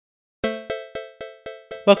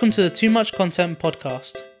Welcome to the Too Much Content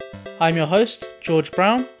podcast. I'm your host, George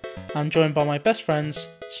Brown. I'm joined by my best friends,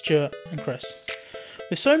 Stuart and Chris.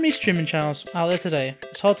 With so many streaming channels out there today,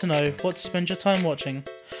 it's hard to know what to spend your time watching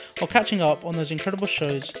or catching up on those incredible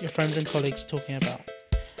shows your friends and colleagues are talking about,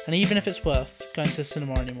 and even if it's worth going to the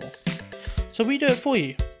cinema anymore. So we do it for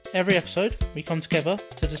you. Every episode, we come together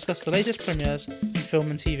to discuss the latest premieres in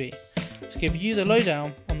film and TV, to give you the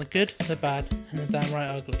lowdown on the good, the bad, and the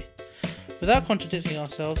downright ugly. Without contradicting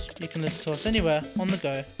ourselves, you can listen to us anywhere on the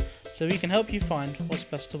go, so we can help you find what's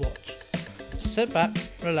best to watch. So sit back,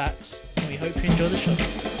 relax, and we hope you enjoy the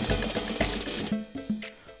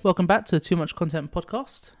show. Welcome back to the Too Much Content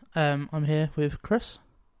podcast. I'm here with Chris.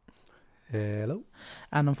 Hello.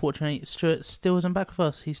 And unfortunately, Stuart still isn't back with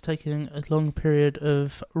us. He's taking a long period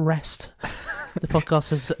of rest. The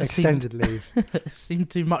podcast has extended leave. Seemed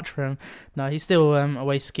too much for him. No, he's still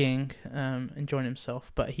away skiing, enjoying himself,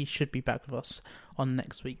 but he should be back with us on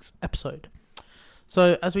next week's episode.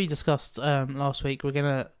 So, as we discussed last week,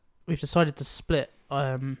 we've decided to split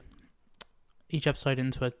each episode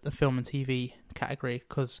into a film and TV category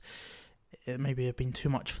because it maybe have been too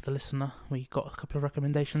much for the listener. We got a couple of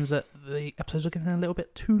recommendations that the episodes were getting a little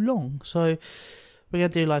bit too long. So we're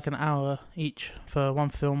going to do like an hour each for one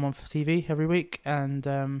film, one for TV every week,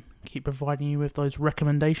 and keep providing you with those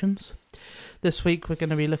recommendations. This week we're going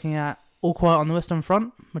to be looking at All Quiet on the Western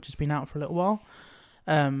Front, which has been out for a little while,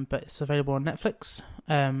 but it's available on Netflix.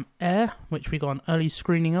 Air, which we got an early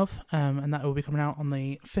screening of, and that will be coming out on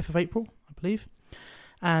the 5th of April, I believe.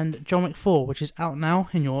 And John Wick 4, which is out now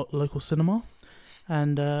in your local cinema.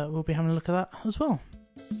 And we'll be having a look at that as well.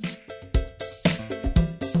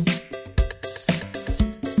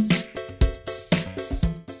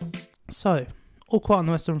 So, All Quiet on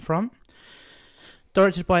the Western Front.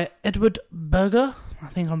 Directed by Edward Berger, I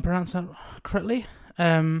think I'm pronouncing that correctly.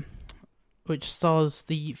 Which stars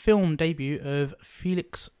the film debut of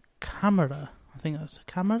Felix Camera. I think that's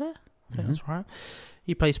that's right.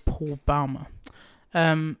 He plays Paul Baumer.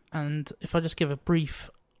 And if I just give a brief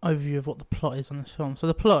overview of what the plot is on this film. So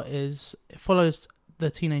the plot is, it follows the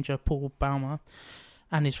teenager Paul Baumer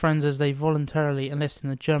and his friends as they voluntarily enlist in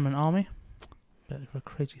the German army. Bit of a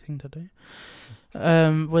crazy thing to do.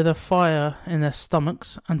 With a fire in their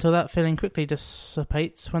stomachs until that feeling quickly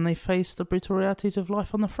dissipates when they face the brutal realities of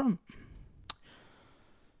life on the front.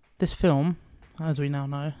 This film, as we now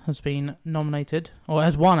know, has been nominated, or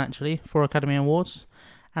has won actually, for Academy Awards.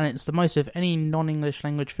 And it's the most of any non-English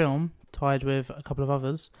language film, tied with a couple of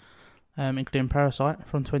others, including Parasite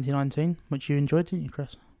from 2019, which you enjoyed, didn't you,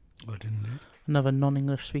 Chris? I didn't. Another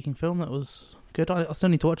non-English speaking film that was good. I still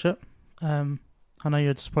need to watch it. I know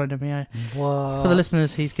you're disappointed in me. What? For the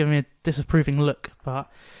listeners, he's giving me a disapproving look, but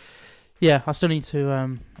yeah, I still need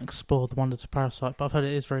to explore the wonders of Parasite, but I've heard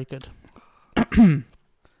it is very good.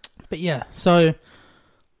 But yeah, so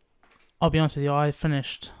I'll be honest with you, I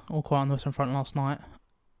finished All Quiet on the Western Front last night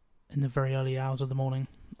in the very early hours of the morning,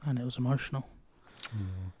 and it was emotional.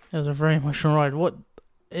 It was a very emotional ride.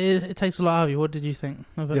 It takes a lot out of you. What did you think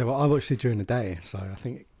of it? Yeah, well, I watched it during the day, so I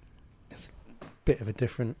think it's a bit of a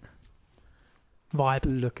different vibe.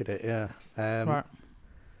 Look at it, yeah. Right.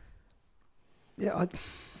 Yeah,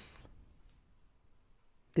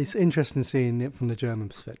 it's interesting seeing it from the German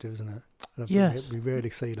perspective, isn't it? Yes. We rarely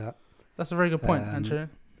see that. That's a very good point, actually.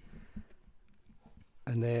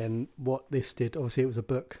 And then what this did, obviously it was a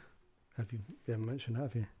book. You haven't mentioned that,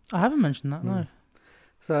 have you? I haven't mentioned that, no.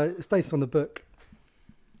 So it's based on the book,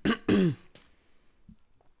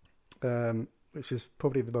 which is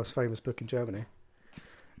probably the most famous book in Germany.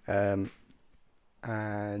 And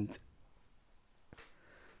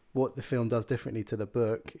what the film does differently to the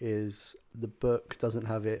book is the book doesn't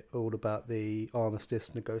have it all about the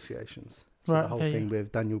armistice negotiations. So right, the whole thing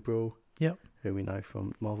with Daniel Bruhl, yep, who we know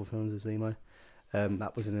from Marvel films as Zemo.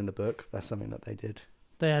 That wasn't in the book. That's something that they did.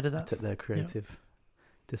 They added that. They took their creative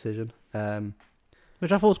decision.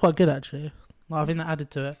 Which I thought was quite good, actually. I think that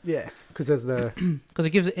added to it. Yeah, because there's the... Because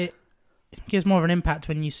it gives more of an impact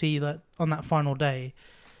when you see that on that final day,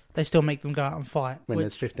 they still make them go out and fight. When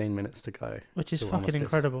there's 15 minutes to go. Which is fucking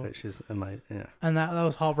incredible. Which is amazing, yeah. And that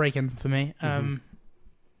was heartbreaking for me.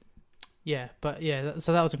 Yeah, but yeah,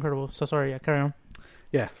 so that was incredible. So sorry, yeah, carry on.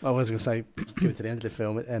 Yeah, I was going to say, give it to the end of the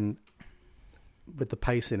film, and with the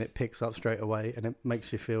pacing, it picks up straight away, and it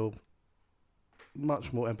makes you feel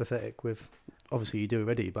much more empathetic with, obviously you do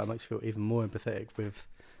already, but it makes you feel even more empathetic with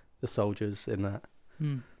the soldiers in that.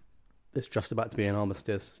 It's just about to be an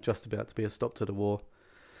armistice, it's just about to be a stop to the war,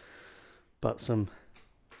 but some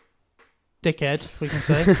dickhead, we can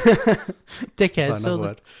say. Dickhead, so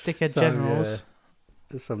the dickhead generals.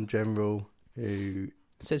 Some general who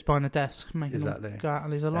sits behind a desk, making Exactly. them go out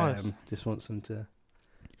and lose their lives. Just wants them to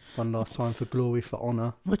one last time for glory, for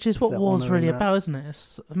honour. Which is what there war's honour really in that? about, isn't it?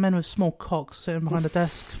 It's men with small cocks sitting behind a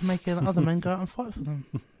desk, making other men go out and fight for them.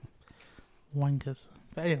 Wankers.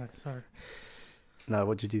 But anyway, sorry. No,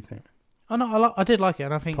 what did you think? Oh no, I did like it,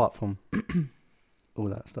 and I think Apart from all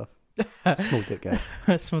that stuff. Small dick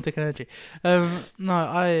guy. small dick energy. No,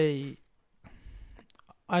 I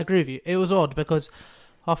agree with you. It was odd because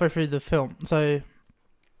halfway through the film, so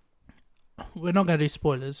we're not going to do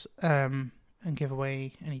spoilers and give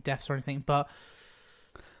away any deaths or anything, but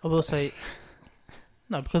I will say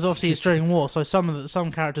no, because obviously it's during war, so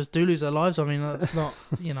some characters do lose their lives. I mean, that's not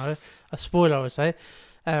a spoiler, I would say,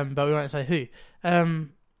 but we won't say who.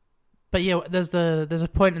 But yeah, there's a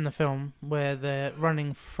point in the film where they're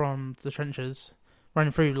running from the trenches,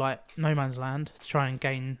 running through like no man's land to try and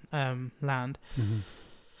gain land,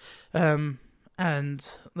 and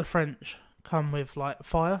the French come with like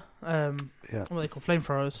fire, what they call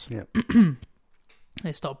flamethrowers. Yeah.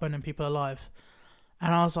 They start burning people alive,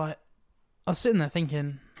 and I was sitting there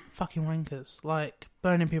thinking, fucking wankers, like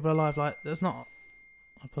burning people alive, like there's not.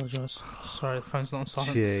 I apologise. Sorry, the phone's not on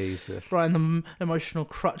silent. Jesus. Right in the emotional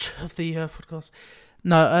crutch of the podcast.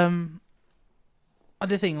 No, I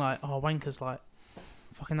did think like, oh, wankers, like,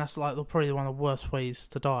 fucking, that's like probably one of the worst ways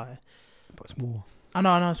to die. But it's war. I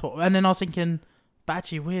know it's what. And then I was thinking, but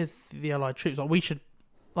actually with the Allied troops, like we should,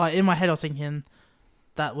 like in my head I was thinking,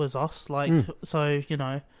 that was us, like, so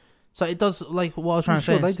so it does, like what I was trying to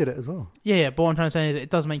say. They did it as well. Yeah, but what I'm trying to say is it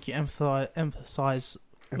does make you empathise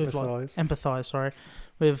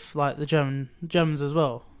with like the Germans as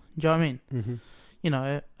well. Do you know what I mean? Mm-hmm.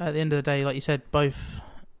 At the end of the day, like you said, both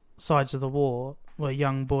sides of the war were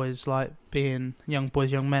young boys, young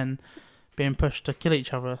men being pushed to kill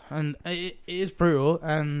each other, and it is brutal.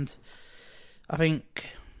 And I think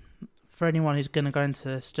for anyone who's going to go into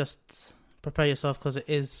this, just prepare yourself, because it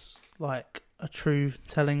is like a true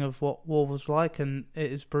telling of what war was like, and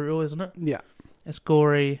it is brutal, isn't it? Yeah, it's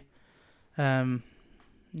gory.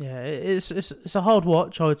 Yeah, it's a hard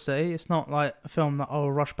watch, I would say. It's not like a film that I'll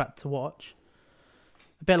rush back to watch.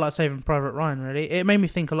 A bit like Saving Private Ryan, really. It made me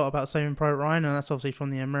think a lot about Saving Private Ryan, and that's obviously from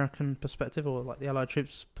the American perspective, or like the Allied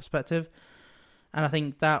troops' perspective. And I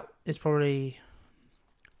think that is probably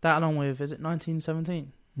that, along with, is it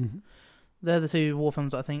 1917? Mm-hmm. They're the two war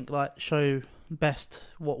films that I think like show best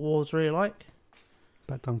what war's really like.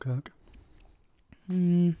 About Dunkirk.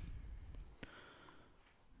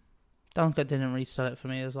 Dunkirk didn't really sell it for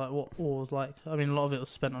me as like what war was like. I mean, a lot of it was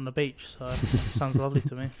spent on the beach, so sounds lovely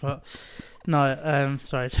to me. But no,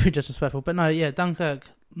 sorry to be disrespectful, but no, yeah, Dunkirk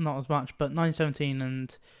not as much. But 1917,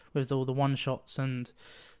 and with all the one shots, and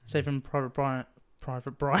Saving Private Brian,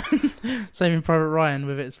 Saving Private Ryan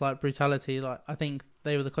with its like brutality, like I think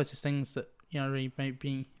they were the closest things that really made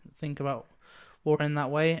me think about war in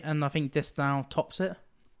that way. And I think this now tops it.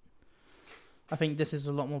 I think this is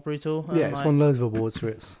a lot more brutal. Yeah, it's won loads of awards for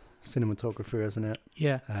its cinematography, isn't it?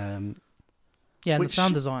 Yeah. Yeah, and the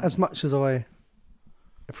sound design. As much as I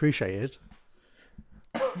appreciated,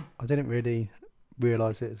 I didn't really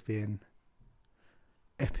realise it as being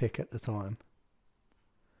epic at the time.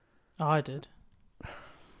 Oh, I did.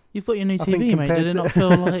 You've got your new I think TV, mate. Did it not feel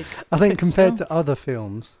like... I think compared to other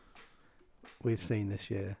films we've seen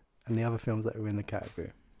this year, and the other films that were in the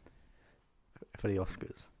category for the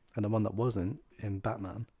Oscars, and the one that wasn't, in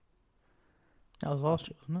Batman. That was last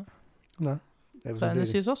year, wasn't it? No. It was in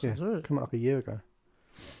this year's Oscars, yeah, really? Come out like a year ago.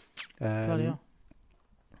 Bloody hell.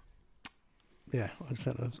 Yeah, I just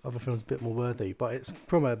think those other films a bit more worthy, but it's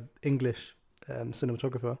from an English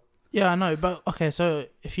cinematographer. Yeah, I know, but okay, so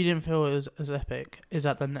if you didn't feel it was as epic, is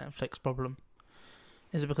that the Netflix problem?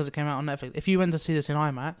 Is it because it came out on Netflix? If you went to see this in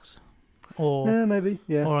IMAX, or maybe,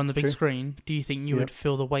 yeah, or on the big true. screen, do you think you would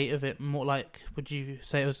feel the weight of it more? Like, would you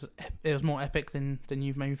say it was more epic than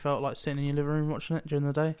you've maybe felt like sitting in your living room watching it during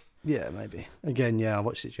the day? Yeah, maybe. Again, yeah, I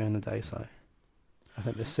watched it during the day, so I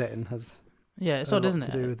think the setting has. Yeah, it's odd, isn't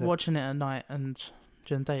it? With it. Watching it at night and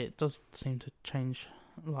during the day, it does seem to change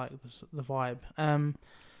like the vibe.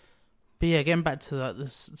 But yeah, getting back to the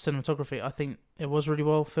cinematography, I think it was really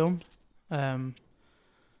well filmed. I'm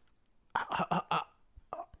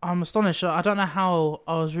astonished. I don't know how.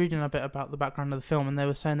 I was reading a bit about the background of the film, and they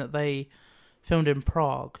were saying that they filmed in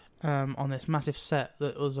Prague on this massive set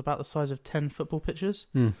that was about the size of 10 football pitches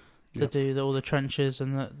to do all the trenches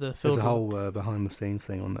and the field. There's a whole behind the scenes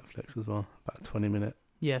thing on Netflix as well, about a 20-minute.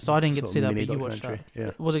 Yeah, so I didn't get to see that, but you watched that.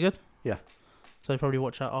 Yeah. Was it good? Yeah. So you probably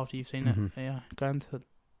watch that after you've seen it. Yeah, go into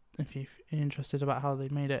if you're interested about how they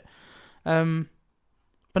made it.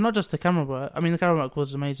 But not just the camera work. I mean, the camera work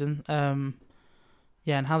was amazing.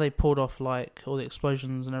 Yeah, and how they pulled off like all the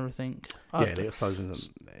explosions and everything. Yeah, the explosions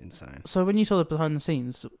are insane. So when you saw the behind the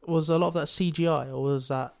scenes, was a lot of that CGI or was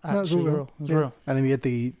that actually real? It was real. And then we had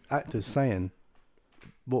the actors saying,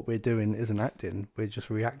 "What we're doing isn't acting; we're just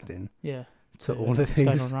reacting." Yeah. To all of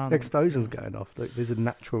these explosions going off. Like, these are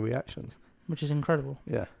natural reactions. Which is incredible.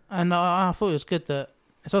 Yeah. And I thought it was good that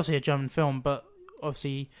it's obviously a German film, but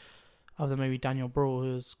obviously, other than maybe Daniel Brahl,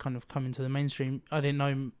 who's kind of come into the mainstream, I didn't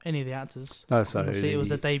know any of the actors. No, so it was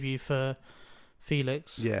the debut for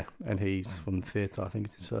Felix. Yeah, and he's from the theatre. I think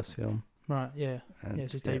it's his first film. Right. Yeah. And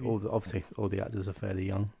it's his debut. Obviously, all the actors are fairly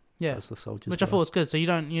young. Yeah. As the soldiers. Which I thought was good. So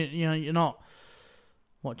you're not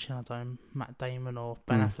watching, I don't know, Matt Damon or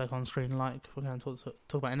Ben Affleck on screen like we're going to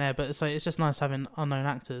talk about in there. But it's just nice having unknown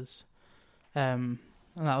actors, and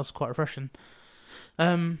that was quite refreshing.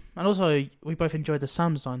 And also, we both enjoyed the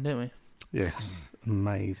sound design, didn't we? Yes,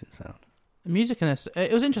 amazing sound. The music in this,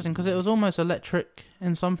 it was interesting because it was almost electric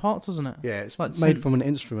in some parts, wasn't it? Yeah, it's like made from an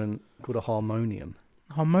instrument called a harmonium.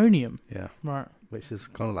 Harmonium? Yeah. Right. Which is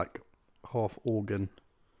kind of like half organ.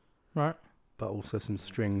 Right. But also some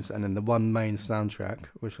strings. And then the one main soundtrack,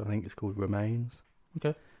 which I think is called Remains.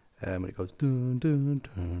 Okay. And it goes dun dun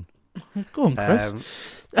dun. Go on,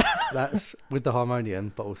 Chris. That's with the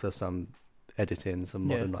harmonium, but also some editing, some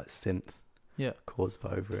modern like synth chords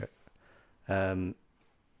put over it.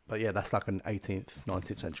 But yeah, that's like an 18th,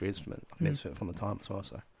 19th century instrument, like an instrument from the time as well.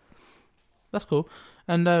 So that's cool.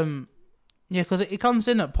 And yeah, because it comes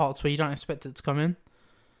in at parts where you don't expect it to come in,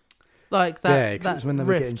 like that. Yeah, because it was when they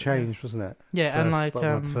were getting changed, wasn't it? Yeah, first, and like one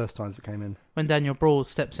of the first times it came in, when Daniel Brahl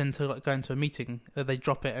steps into like going to a meeting, they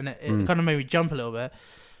drop it, and it kind of made me jump a little bit.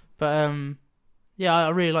 But yeah, I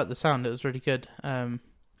really liked the sound. It was really good.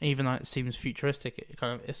 Even though it seems futuristic,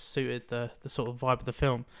 it suited the sort of vibe of the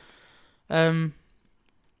film.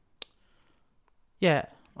 Yeah,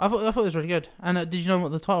 I thought it was really good. And did you know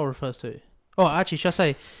what the title refers to? Oh, actually, should I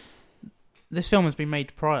say this film has been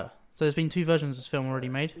made prior? So there's been 2 versions of this film already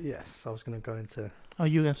made. Yes, I was going to go into. Oh,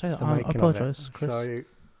 you were going to say that? I apologise, Chris. So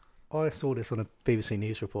I saw this on a BBC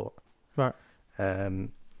News report. Right.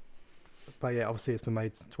 But yeah, obviously it's been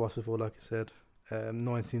made twice before, like I said.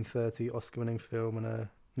 1930 Oscar-winning film and a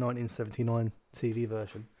 1979 TV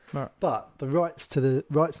version. Right. But the rights to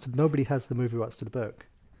nobody has the movie rights to the book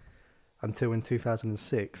until in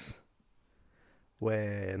 2006,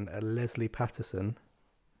 when Leslie Patterson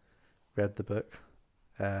read the book,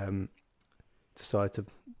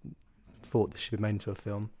 thought this should be made into a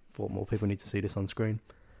film, thought more people need to see this on screen,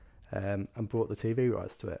 and brought the TV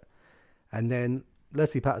rights to it. And then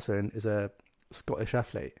Leslie Patterson is a Scottish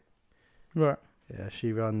athlete. Right. Yeah,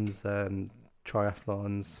 she runs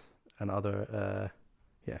triathlons and other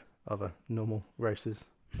normal races.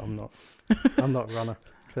 I'm not a runner,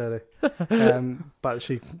 clearly. But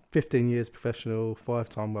she 15 years professional,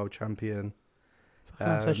 5-time world champion.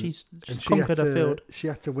 So she's conquered her field. She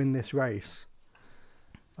had to win this race.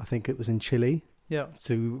 I think it was in Chile. Yeah.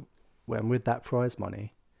 With that prize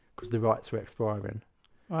money, because the rights were expiring.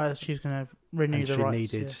 She's going to renew the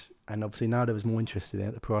rights. And obviously now there was more interest in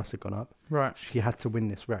it. The price had gone up. Right. She had to win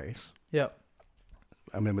this race. Yeah.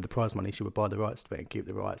 And then with the prize money, she would buy the rights to it and keep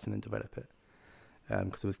the rights and then develop it.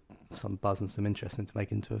 Because there was some buzz and some interest into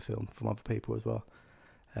making into a film from other people as well.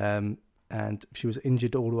 And she was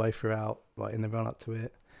injured all the way throughout, like in the run up to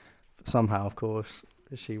it. Somehow, of course,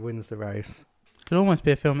 she wins the race. Could almost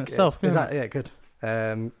be a film itself. Yeah, it could.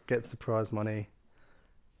 Gets the prize money,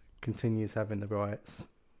 continues having the rights,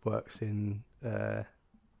 works in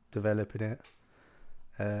developing it.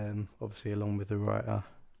 Obviously, along with the writer,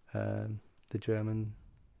 the German.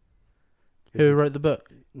 Who wrote the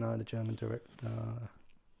book? No, the German director,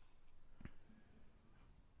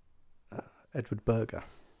 Edward Berger.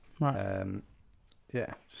 Right.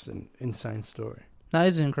 Yeah, just an insane story. That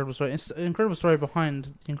is an incredible story. It's an incredible story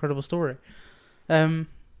behind the incredible story. So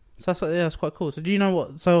that's quite cool. So do you know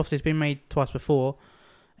what? So obviously it's been made twice before,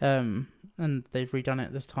 and they've redone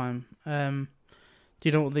it this time. Do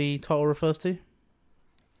you know what the title refers to?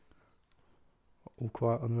 All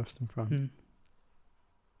Quiet on the Western Front.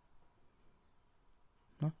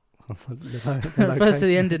 No? It refers to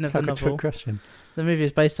the ending of the novel. novel. Question. The movie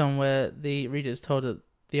is based on where the reader is told that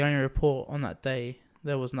the only report on that day,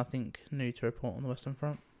 there was nothing new to report on the Western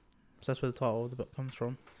Front. So that's where the title of the book comes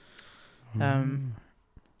from.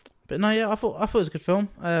 But no, yeah, I thought it was a good film.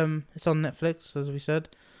 It's on Netflix, as we said.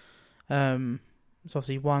 It's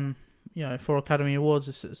obviously won, 4 Academy Awards.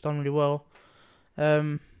 It's done really well.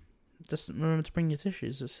 Just remember to bring your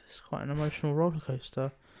tissues. It's quite an emotional roller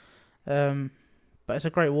coaster. But it's a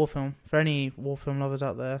great war film for any war film lovers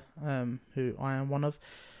out there. Who I am one of.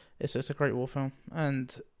 It's a great war film,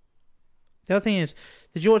 and The other thing is,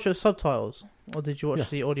 did you watch it with subtitles or did you watch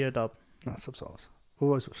the audio dub? No, subtitles.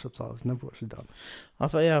 Always watch subtitles. Never watch the dub.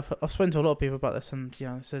 I've spoken to a lot of people about this, and they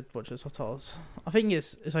said watch it with subtitles. I think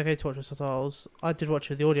it's okay to watch with subtitles. I did watch it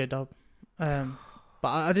with the audio dub, but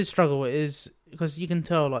I did struggle. It is because you can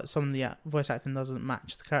tell like some of the voice acting doesn't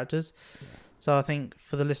match the characters. Yeah. So I think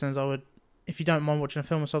for the listeners, I would, if you don't mind watching a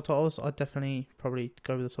film with subtitles, I'd definitely probably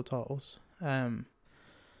go with the subtitles. But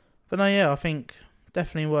no, yeah, I think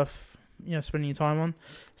definitely worth spending your time on.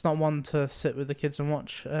 It's not one to sit with the kids and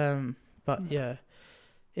watch, but yeah,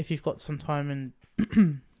 if you've got some time and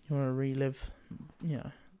you want to relive,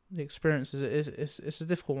 the experiences, it's a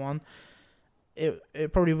difficult one.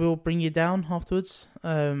 It probably will bring you down afterwards,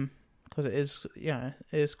 because it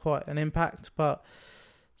is quite an impact. But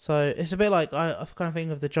so it's a bit like I kind of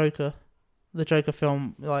think of the Joker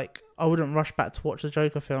film. Like I wouldn't rush back to watch the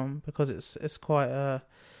Joker film because it's quite an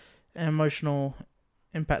emotional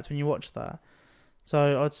impact when you watch that.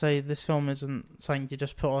 So I'd say this film isn't something you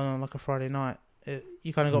just put on like a Friday night.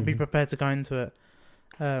 You kind of got to be prepared to go into it.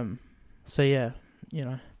 So yeah,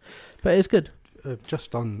 but it's good.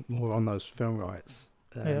 Just on those film rights,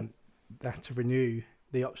 they have to renew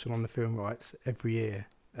the option on the film rights every year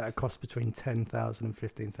at a cost between $10,000 and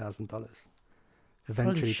 $15,000,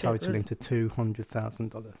 eventually totaling to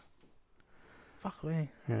 $200,000. Fuck me.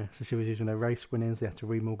 Yeah, so she was using their race winnings. They had to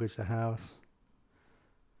remortgage the house.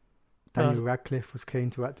 Daniel Radcliffe was keen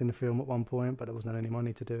to act in the film at one point, but there wasn't any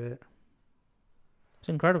money to do it. It's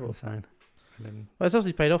incredible. Insane. Well, it's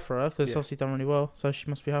obviously paid off for her because it's obviously done really well, so she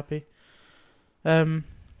must be happy. But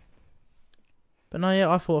no, yeah,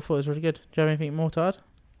 I thought it was really good. Do you have anything more to add?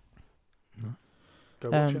 No. Go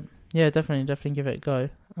watch it. Yeah, definitely give it a go.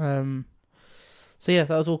 So yeah,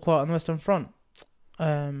 that was All Quiet on the Western Front.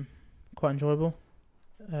 Quite enjoyable.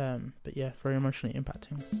 But yeah, very emotionally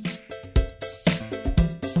impacting.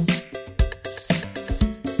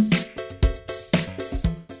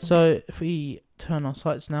 So if we turn our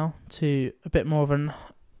sights now to a bit more of an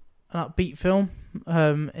upbeat film,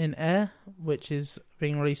 in Air, which is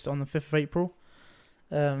being released on the 5th of April.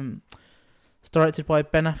 It's directed by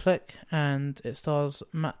Ben Affleck and it stars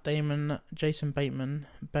Matt Damon, Jason Bateman,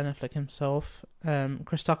 Ben Affleck himself,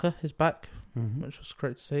 Chris Tucker is back, which was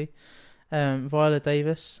great to see, Viola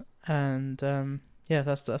Davis, and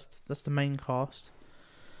that's the main cast.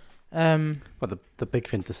 But the big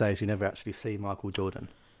thing to say is you never actually see Michael Jordan.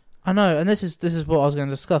 I know, and this is what I was going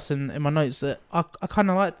to discuss in my notes, that I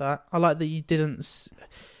kind of like that. I like that you didn't...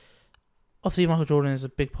 Obviously, Michael Jordan is a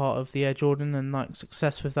big part of the Air Jordan and like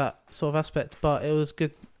success with that sort of aspect, but it was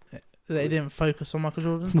good that they didn't focus on Michael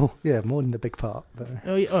Jordan. More than the big part. But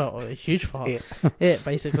a huge part. It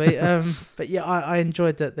basically. But yeah, I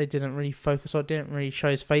enjoyed that they didn't really focus on, didn't really show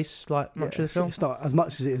his face like much of the film. It's not as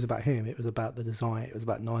much as it is about him. It was about the design. It was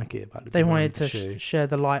about Nike. They wanted to share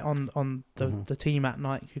the light on the team at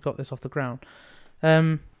Nike who got this off the ground.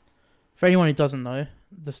 For anyone who doesn't know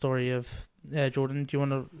the story of Air Jordan, do you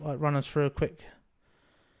want to run us through a quick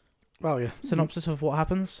synopsis of what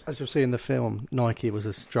happens? As you'll see in the film, Nike was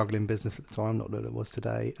a struggling business at the time, not that it was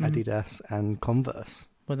today. Adidas and Converse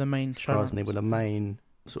were the main surprisingly were the main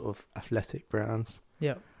sort of athletic brands.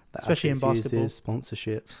 Yeah, especially in basketball.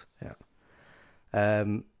 Sponsorships.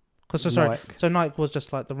 So Nike was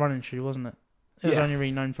just like the running shoe, wasn't it? It was only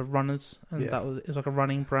really known for runners, and it was like a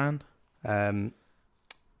running brand. And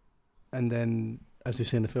then, as you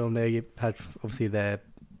see in the film, there you had obviously their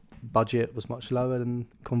budget was much lower than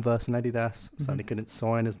Converse and Adidas, so they couldn't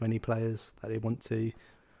sign as many players that they want to.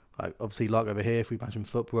 Like obviously, like over here, if we imagine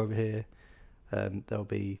football over here, there'll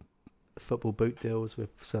be football boot deals with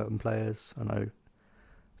certain players. I know,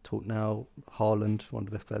 talk now, Haaland, one of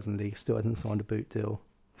the best players in the league, still hasn't signed a boot deal.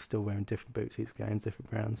 Still wearing different boots each game,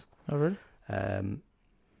 different brands. Oh really? And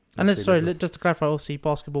just to clarify, obviously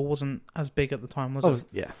basketball wasn't as big at the time, was it?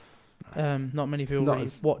 Yeah. Not many people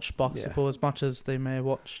watch basketball as much as they may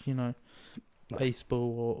watch,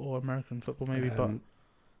 baseball or American football maybe. But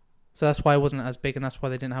so that's why it wasn't as big, and that's why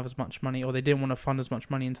they didn't have as much money, or they didn't want to fund as much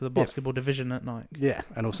money into the basketball division at Nike. Yeah,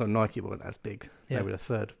 and also Nike wasn't as big. Yeah. They were the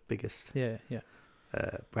third biggest.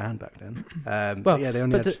 Brand back then.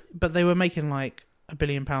 But they were making like £1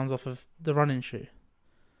 billion off of the running shoe.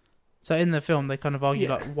 So in the film, they kind of argue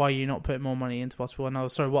like, why are you not putting more money into basketball? And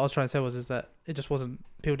what I was trying to say is that it just wasn't,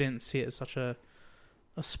 people didn't see it as such a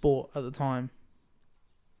sport at the time.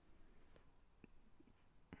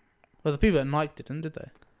 Well, the people at Nike didn't, did they?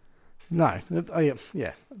 No.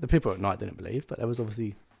 The people at Nike didn't believe, but there was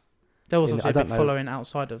obviously a big following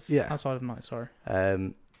outside of Nike. Sorry.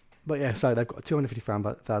 But yeah, so they've got a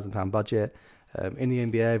 £250,000 budget. In the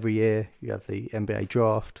NBA every year, you have the NBA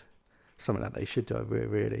draft, something that they should do over here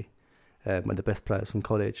really. when the best players from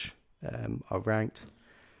college are ranked,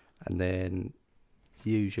 and then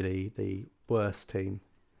usually the worst team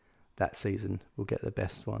that season will get the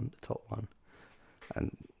best one, the top one,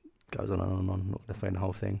 and goes on and on and on. Not going to explain the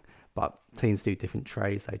whole thing, but teams do different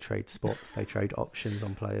trades. They trade spots, they trade options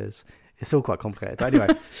on players. It's all quite complicated. But anyway,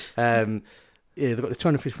 they've got this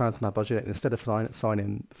 £250,000 budget, and instead of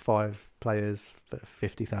signing 5 players for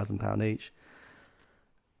 £50,000 each,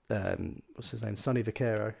 what's his name? Sonny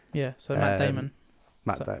Vaccaro. Yeah, so Matt Damon.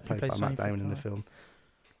 Played by Matt Damon in the film,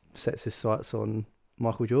 sets his sights on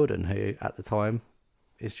Michael Jordan, who at the time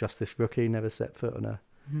is just this rookie, never set foot on a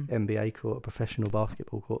NBA court, a professional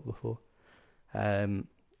basketball court before. And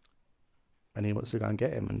he wants to go and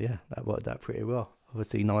get him, and yeah, that worked out pretty well.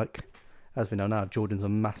 Obviously, Nike, as we know now, Jordan's a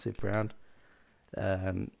massive brand.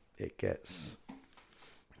 It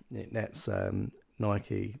nets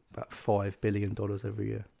Nike about $5 billion every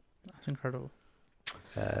year. That's incredible.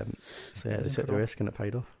 So yeah, they took the risk and it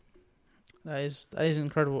paid off. That is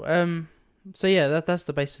incredible. So yeah, that's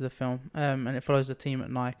the base of the film, and it follows the team at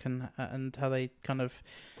Nike and how they kind of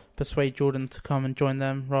persuade Jordan to come and join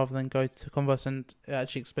them rather than go to Converse. And it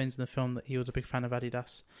actually explains in the film that he was a big fan of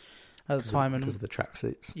Adidas at the time, because of the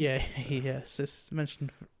tracksuits. Yeah, yes, it's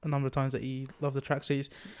mentioned a number of times that he loved the tracksuits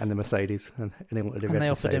and the Mercedes, and they wanted a red and they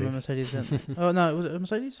Mercedes. offered him a Mercedes. Oh no, was it a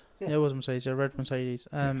Mercedes? Yeah, it was a Mercedes, a red Mercedes.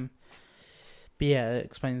 But yeah, it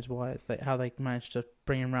explains how they managed to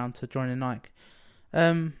bring him round to join Nike.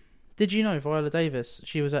 Did you know Viola Davis?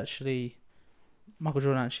 Michael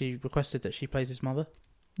Jordan actually requested that she plays his mother.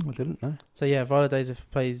 I didn't know. So yeah, Viola Davis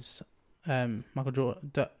plays Michael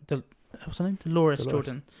Jordan. What's her name? Dolores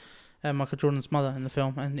Jordan. Michael Jordan's mother in the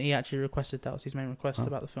film, and he actually requested that was his main request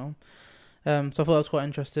about the film. So I thought that was quite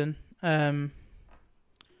interesting. I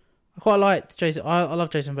quite liked Jason. I love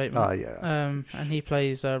Jason Bateman. Oh yeah. And he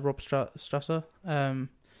plays Rob Strasser.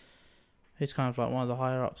 Who's kind of like one of the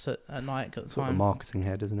higher ups at Nike at the time. The marketing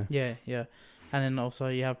head, isn't he? Yeah, yeah. And then also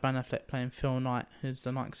you have Ben Affleck playing Phil Knight, who's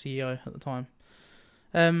the Nike CEO at the time.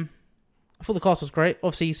 I thought the cast was great.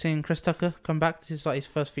 Obviously, you've seen Chris Tucker come back. This is like his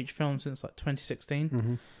first feature film since like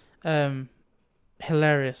 2016. Mm-hmm.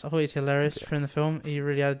 Hilarious. I thought he was hilarious from the film. He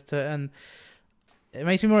really added to it, and it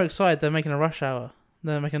makes me more excited. They're making a Rush Hour.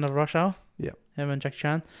 They're making another Rush Hour. Yeah. Him and Jackie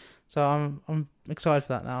Chan. So I'm excited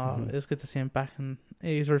for that now. Mm-hmm. It's good to see him back, and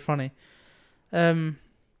he was very funny. Yeah,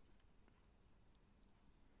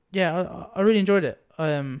 I really enjoyed it.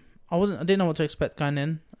 I didn't know what to expect going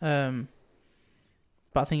in.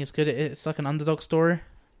 But I think it's good. It's like an underdog story,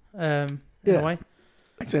 in a way.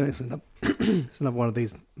 It's another one of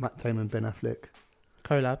these Matt Damon, Ben Affleck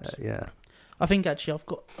collabs. Yeah. I think actually I've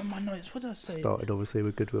got on my notes. What did I say? Started obviously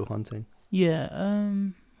with Good Will Hunting. Yeah.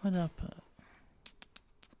 What did I put?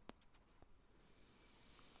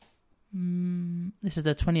 This is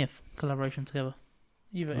their 20th collaboration together,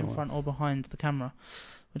 either in front or behind the camera,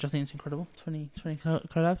 which I think is incredible. 20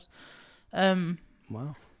 collabs.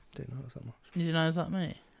 Wow, didn't know it was that much. Did you know it was that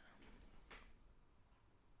many?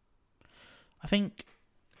 I think,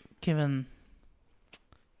 given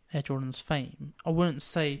Air Jordan's fame, I wouldn't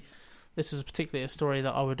say this is particularly a story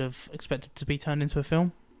that I would have expected to be turned into a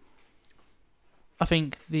film. I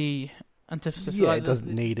think the antithesis... Yeah, it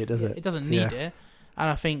doesn't need it, does it? It doesn't need it. And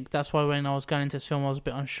I think that's why when I was going into this film, I was a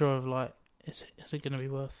bit unsure of, like, is it going to be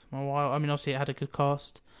worth my while? I mean, obviously it had a good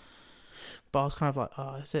cast, but I was kind of like,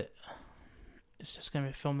 is it... It's just going to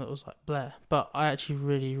be a film that was like Blair. But I actually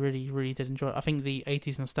really, really, really did enjoy it. I think the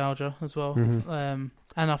 80s nostalgia as well. Mm-hmm.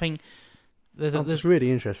 And I think... There's just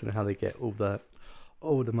really interested in how they get all the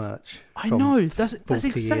merch. I know, that's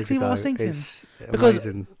exactly what I was thinking. Because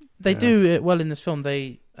they do it well in this film.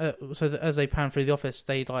 They as they pan through the office,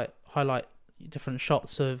 they like highlight different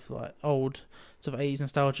shots of like old sort of 80s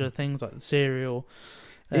nostalgia things like the cereal.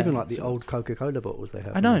 Even like the old Coca-Cola bottles they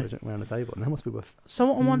have around the table, and that must be worth. So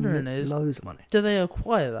what I'm wondering is, loads of money. Do they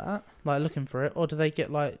acquire that, like looking for it, or do they get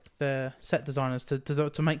like their set designers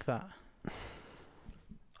to make that?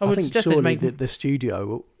 I think surely the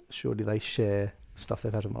studio, surely they share stuff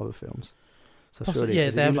they've had from other films. So surely,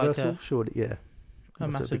 they have like a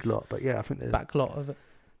massive big lot. But yeah, I think the back lot of it.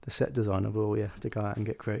 The set designer will have to go out and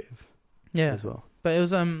get creative. Yeah, as well. But it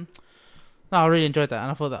was no, I really enjoyed that,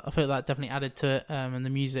 and I thought that definitely added to it. And the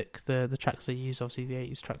music, the tracks they use, obviously the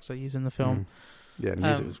 80s tracks they use in the film. Yeah, the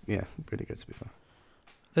music was really good to be fair.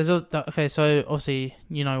 There's so obviously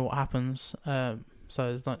you know what happens. So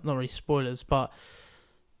it's not really spoilers, but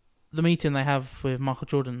the meeting they have with Michael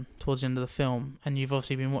Jordan towards the end of the film, and you've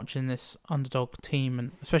obviously been watching this underdog team,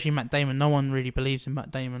 and especially Matt Damon. No one really believes in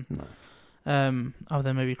Matt Damon. No. Other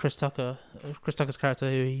than maybe Chris Tucker. Chris Tucker's character,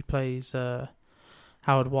 who he plays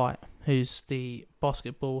Howard White. who's the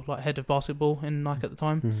basketball, like head of basketball in Nike at the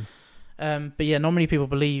time. Mhm. But yeah, not many people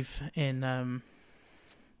believe in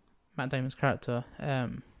Matt Damon's character,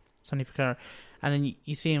 Sonny Vaccaro, and then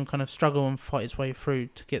you see him kind of struggle and fight his way through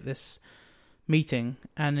to get this meeting,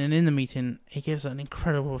 and then in the meeting he gives an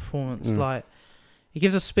incredible performance. Like, he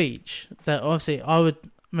gives a speech that obviously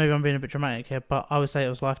maybe I'm being a bit dramatic here, but I would say it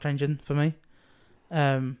was life changing for me.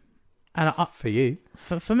 And for you,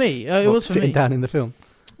 for me, it was for me. Sitting down in the film.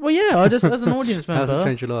 Well, yeah, I just as an audience member, how does it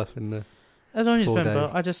change your life in the as an audience 4 member,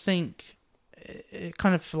 days? I just think it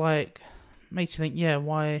kind of like makes you think, yeah,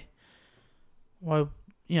 why,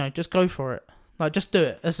 just go for it. Like, just do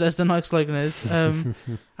it, as the Nike slogan is. And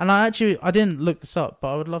I didn't look this up,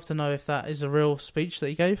 but I would love to know if that is a real speech that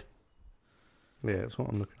he gave. Yeah, that's what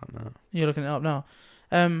I'm looking at now. You're looking it up now.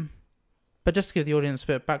 But just to give the audience a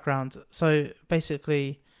bit of background, so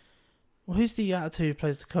basically, who's the actor who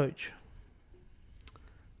plays the coach?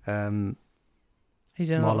 He's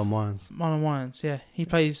in Marlon Wayans. Marlon Wayans, yeah. He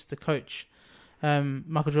plays the coach. One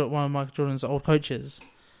of Michael Jordan's old coaches.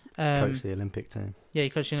 Coached the Olympic team. Yeah, he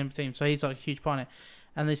coached the Olympic team, so he's like a huge part in it.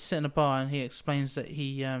 And they sit in a bar, and he explains that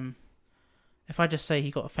he, if I just say he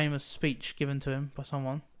got a famous speech given to him by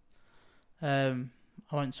someone, I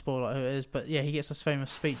won't spoil who it is, but yeah, he gets this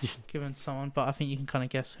famous speech given to someone, but I think you can kind of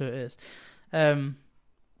guess who it is.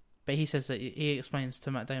 But he says that he explains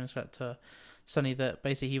to Matt Damon's character, Sonny, that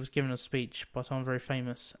basically he was given a speech by someone very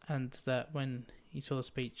famous, and that when he saw the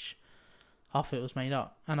speech, half of it was made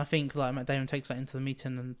up. And I think like Matt Damon takes that into the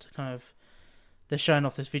meeting, and kind of they're showing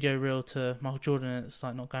off this video reel to Michael Jordan, and it's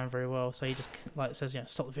like not going very well. So he just like says,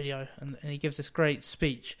 stop the video, and he gives this great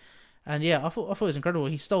speech. And yeah, I thought it was incredible.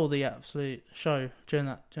 He stole the absolute show during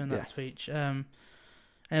that speech. And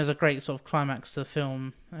it was a great sort of climax to the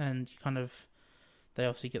film, and they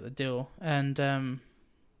obviously get the deal. And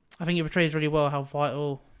I think it portrays really well how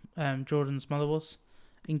vital Jordan's mother was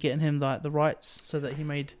in getting him like the rights, so that he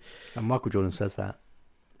made. And Michael Jordan says that.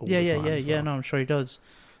 Yeah. No, I'm sure he does.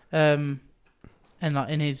 And like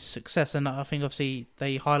in his success, and I think obviously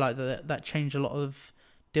they highlight that changed a lot of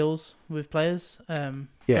deals with players going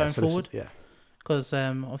forward. Because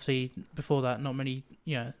obviously before that, not many,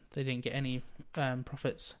 they didn't get any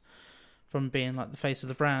profits from being like the face of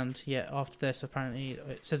the brand. Yet after this, apparently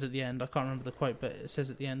it says at the end, I can't remember the quote, but it says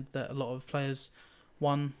at the end that a lot of players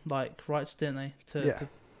won like rights, didn't they,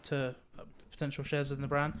 to potential shares in the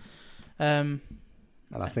brand. And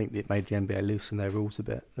I think it made the NBA loosen their rules a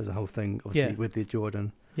bit. There's a whole thing, obviously, with the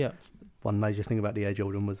Jordan. Yeah. One major thing about the Air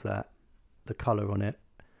Jordan was that the colour on it,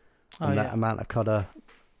 and that amount of colour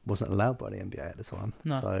wasn't allowed by the NBA at the time.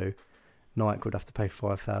 No. So Nike would have to pay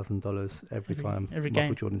 $5,000 every time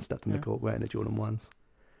Michael Jordan stepped in the court wearing the Jordan 1s.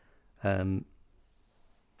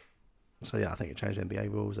 So yeah, I think it changed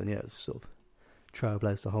NBA rules, and it was sort of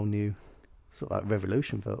trailblazed a whole new sort of like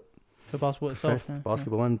revolution for basketball itself.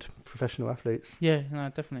 Basketball and professional athletes. Yeah, no,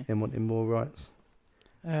 definitely. In wanting more rights.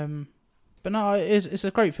 But no, it's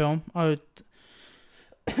a great film. I would.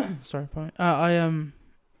 Sorry, pardon.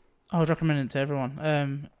 I would recommend it to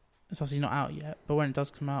everyone. It's obviously not out yet, but when it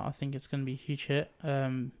does come out, I think it's going to be a huge hit.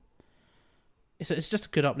 It's just a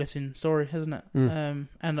good uplifting story, isn't it?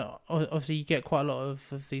 And obviously you get quite a lot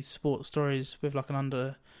of these sports stories with like an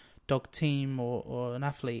underdog team or an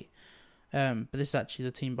athlete. But this is actually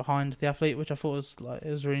the team behind the athlete, which I thought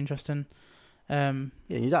was really interesting. Yeah,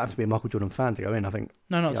 you don't have to be a Michael Jordan fan to go in. I think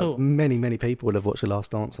no, not at all. Many people will have watched The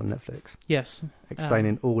Last Dance on Netflix. Yes,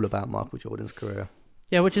 explaining all about Michael Jordan's career.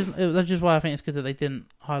 Yeah, which is why I think it's good that they didn't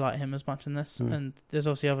highlight him as much in this. And there's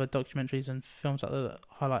obviously other documentaries and films out there that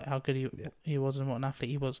highlight how good he was and what an athlete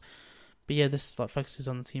he was. But yeah, this like focuses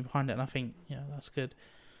on the team behind it, and I think that's good.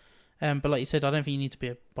 But like you said, I don't think you need to be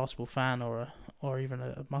a basketball fan or even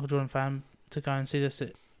a Michael Jordan fan to go and see this.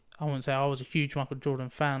 I wouldn't say I was a huge Michael Jordan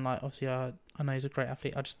fan. Like obviously, I know he's a great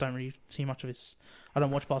athlete. I just don't really see much of his. I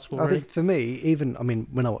don't watch basketball. I think for me,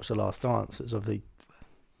 when I watched The Last Dance, it was obviously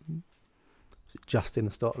just in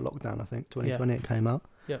the start of lockdown. I think 2020 it came out.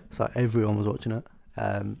 Yeah, so everyone was watching it.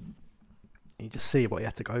 You just see what he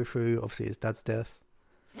had to go through. Obviously, his dad's death,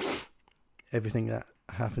 everything that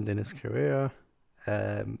happened in his career.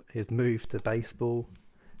 His move to baseball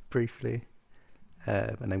briefly,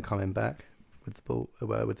 and then coming back with the ball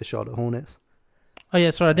with the Charlotte Hornets. Oh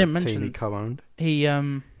yeah, sorry, I didn't mention. Team he co-owned. He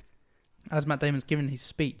as Matt Damon's giving his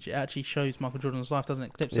speech, it actually shows Michael Jordan's life, doesn't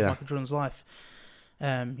it? Clips of Michael Jordan's life.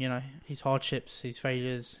 His hardships, his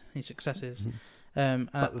failures, his successes.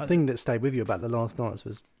 But the thing that stayed with you about The Last Dance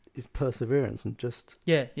was his perseverance and just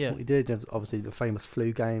what he did. There's obviously the famous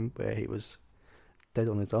flu game where he was dead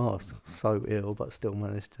on his arse, so ill, but still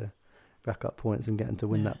managed to rack up points and get him to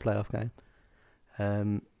win that playoff game.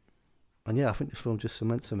 And yeah, I think this film just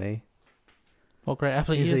cements for me. What great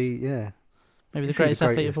athlete Is he is. he? Yeah, Maybe the Is he the greatest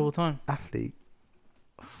athlete greatest? of all time. athlete.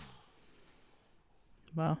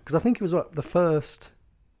 Wow. Because I think he was like the first.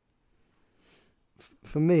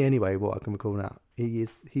 For me, anyway, what I can recall now,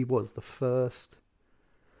 he was the first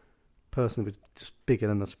person who was just bigger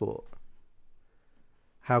than the sport.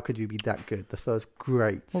 How could you be that good? The first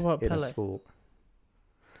great What about in Pele? a sport.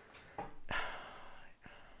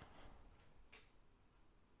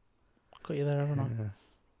 Got you there, haven't I? Yeah.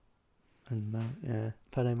 And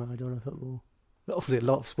Pele, Maradona, football. Obviously, a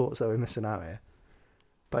lot of sports that we're missing out here.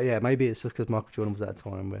 But yeah, maybe it's just because Michael Jordan was at a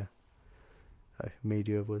time where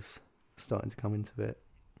media was starting to come into it.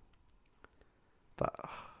 But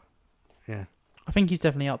yeah, I think he's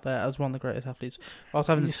definitely up there as one of the greatest athletes. I was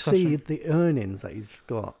having you a discussion. see the earnings that he's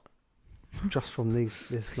got just from this.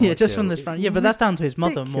 Yeah, just from this brand. Yeah, but that's down to his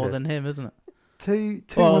mother more ridiculous. than him, isn't it?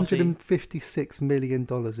 $256 million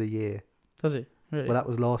a year. Does he? Really? Well, that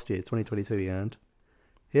was last year, 2022. He earned.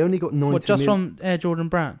 He only got 90 What, just million. from Air Jordan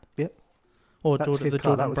brand? Yep. Or That was Jordan, his the cut.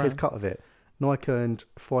 Jordan That was brand. his cut of it. Nike earned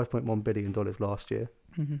 $5.1 billion last year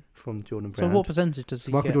from Jordan So brand. what percentage does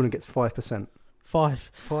he Michael get? Jordan gets 5%.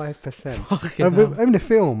 5. 5%. Fucking And hell. in the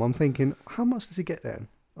film, I'm thinking, how much does he get then?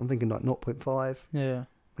 I'm thinking like 0.5, Yeah.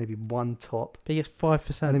 maybe one top. But he gets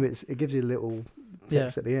 5%. And then it gives you a little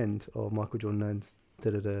text at the end, Michael Jordan earns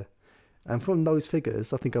da-da-da. And from those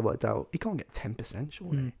figures, I think I worked out, he can't get 10%,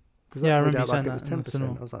 surely. Because Yeah, I that made remember you out like saying it was that in the 10%.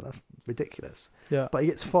 cinema. I was like, that's ridiculous. Yeah. But he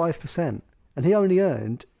gets 5%. And he only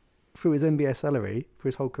earned, through his NBA salary, for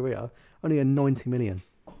his whole career, only earned 90 million.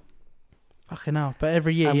 Fucking hell. But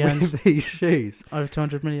every year And he earns with these shoes, over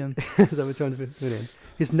 200 million. it's over 250 million.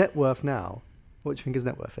 His net worth now, what do you think his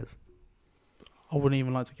net worth is? I wouldn't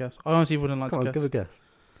even like to guess. I honestly wouldn't like Come on, to give a guess.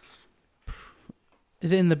 guess.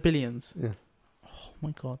 Is it in the billions? Yeah. Oh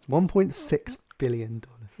my god. $1.6 billion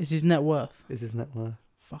Is his net worth? is his net worth.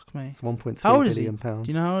 Fuck me. It's 1.3 How old is billion he? pounds.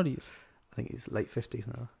 Do you know how old he is? I think he's late 50s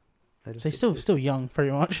now. So he's still young, pretty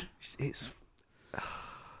much. It's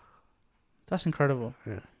That's incredible.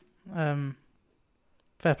 Yeah.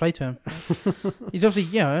 Fair play to him. He's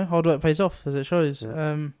obviously, hard work pays off, as it shows.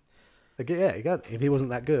 Yeah. Again, if he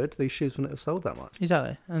wasn't that good, these shoes wouldn't have sold that much.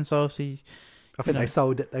 Exactly. And so obviously, I think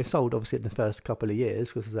they sold obviously in the first couple of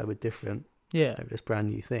years because they were different. yeah. They were this brand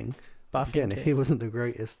new thing. But Again, if he wasn't the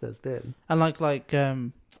greatest there's been. and like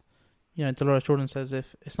Dolores Jordan says,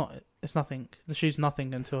 if it's nothing. The shoe's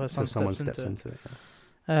nothing until her son someone steps steps into it.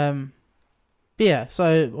 But yeah,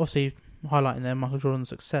 so obviously highlighting there Michael Jordan's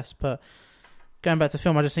success, but going back to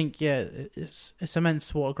film, I just think it's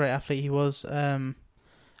immense what a great athlete he was, and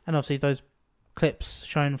obviously those clips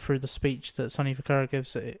shown through the speech that Sonny Vaccaro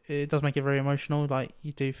gives, it does make it very emotional. Like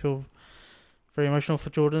you do feel very emotional for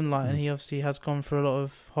Jordan, and he obviously has gone through a lot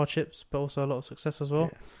of hardships, but also a lot of success as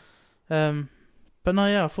well. Yeah. But no,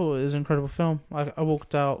 yeah, I thought it was an incredible film. I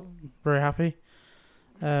walked out very happy.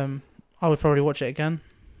 I would probably watch it again.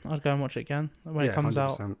 I'd go and watch it again when it comes 100%.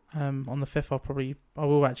 out on the 5th. I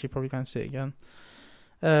will actually probably go and see it again.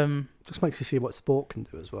 Just makes you see what sport can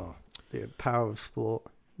do as well. The power of sport.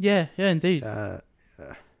 Yeah, indeed. Yeah.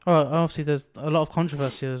 Well, obviously there's a lot of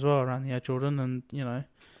controversy as well around the Air Jordan, and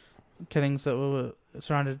killings that were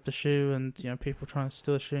surrounded the shoe, and people trying to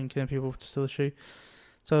steal the shoe and killing people to steal the shoe.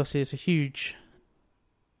 So obviously it's a huge.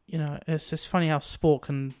 It's just funny how sport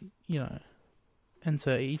can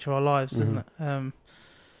enter each of our lives, isn't it?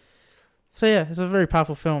 So yeah, it's a very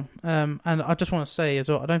powerful film. And I just want to say as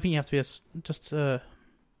well, I don't think you have to be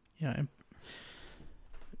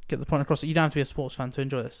get the point across that you don't have to be a sports fan to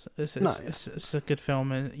enjoy this. It's a good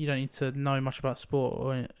film, and you don't need to know much about sport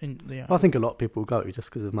or I think a lot of people go just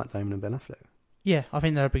because of Matt Damon and Ben Affleck. Yeah, I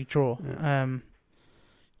think they're a big draw. Yeah.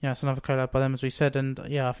 It's another collab by them, as we said, and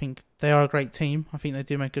I think they are a great team. I think they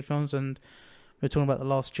do make good films, and we were talking about The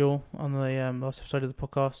Last Duel on the last episode of the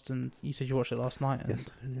podcast, and you said you watched it last night. And Yes,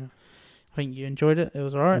 I did, yeah. I think you enjoyed it. It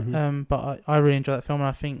was alright. Mm-hmm. But I really enjoyed that film, and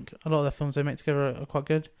I think a lot of the films they make together are quite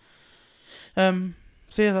good. So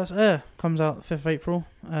yeah, that's Air. Comes out 5th of April.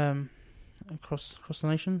 Across the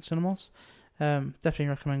nation, cinemas. Definitely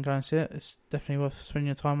recommend going and see it. It's definitely worth spending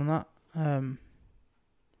your time on that.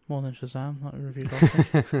 More than Shazam, like we reviewed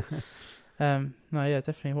last week. No, yeah,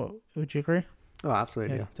 definitely. What would you agree? Oh,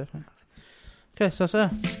 absolutely. Yeah, definitely. Okay, so that's Air.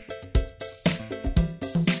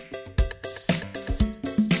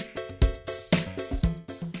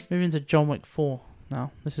 Moving to John Wick 4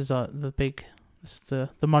 now. This is the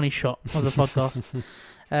money shot of the podcast.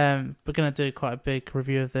 We're going to do quite a big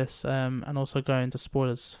review of this, and also go into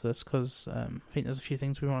spoilers for this, because I think there's a few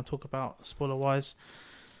things we want to talk about spoiler wise.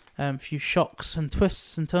 A few shocks and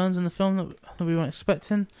twists and turns in the film that we weren't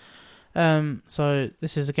expecting. So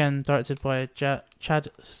this is again directed by Chad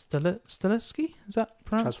Stileski. Is that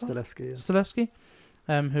pronounced right? Stileski, yeah.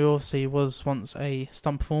 Stileski, who obviously was once a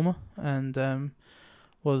stunt performer and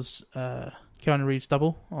was Keanu Reeves'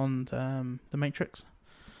 double on The Matrix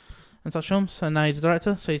and such films. And now he's a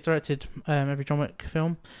director, so he's directed every John Wick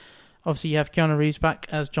film. Obviously, you have Keanu Reeves back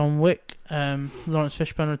as John Wick. Lawrence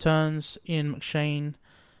Fishburne returns. Ian McShane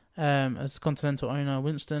as Continental owner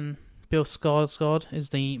Winston. Bill Skarsgård is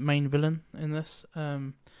the main villain in this.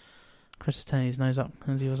 Chris is turning his nose up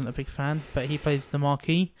because he wasn't a big fan, but he plays the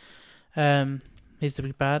Marquis. He's the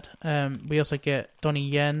big bad. We also get Donnie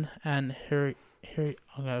Yen and I'm going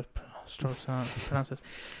to struggle to pronounce this.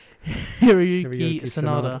 Hiroyuki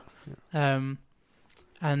Sanada. Yeah.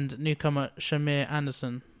 And newcomer Shamir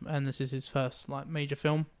Anderson, and this is his first major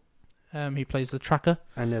film. He plays the tracker.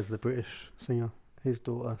 And there's the British singer, his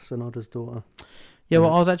daughter, Sanada's daughter. Yeah,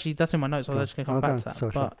 well, that's in my notes. I was actually going to come back to that.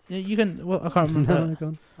 Sorry, but you can. Well, I can't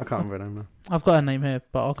remember. I can't remember her name now. I've got her name here,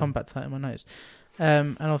 but I'll come back to that in my notes.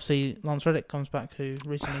 And obviously, Lance Reddick comes back, who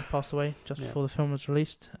recently passed away just before the film was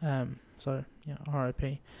released. So yeah,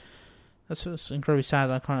 R.I.P. That's incredibly sad.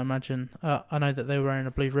 I can't imagine. I know that they were wearing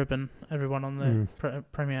a blue ribbon, everyone on the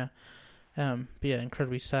premiere. But yeah,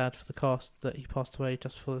 incredibly sad for the cast that he passed away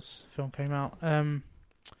just before this film came out. But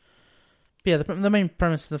yeah, the main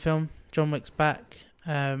premise of the film, John Wick's back.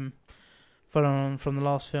 Following on from the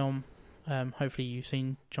last film, hopefully you've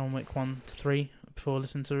seen John Wick 1 to 3 before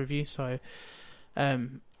listening to the review. So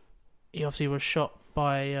he obviously was shot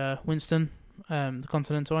by Winston, the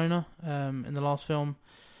Continental owner, in the last film,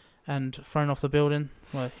 and thrown off the building.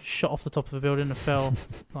 Well, he shot off the top of the building and fell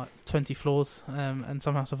 20 floors and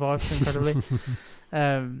somehow survived incredibly.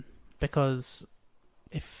 Because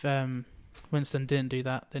if Winston didn't do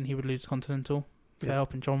that, then he would lose the Continental for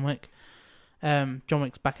helping John Wick. John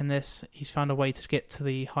Wick's back in this. He's found a way to get to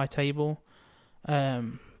the high table,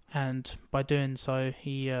 and by doing so,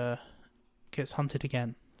 he gets hunted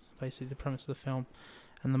again. Basically, the premise of the film,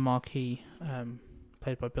 and the Marquis,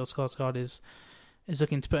 played by Bill Skarsgård, is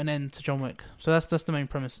looking to put an end to John Wick. So that's the main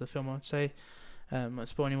premise of the film, I would say. Won't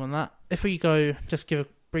spoil anyone that. If we go, just give a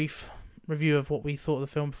brief review of what we thought of the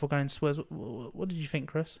film before going into spoilers. What did you think,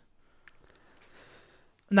 Chris?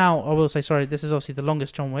 Now, I will say, sorry, this is obviously the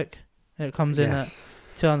longest John Wick. It comes in at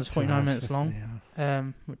 249 minutes long,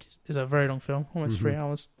 which is a very long film, almost 3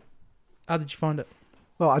 hours. How did you find it?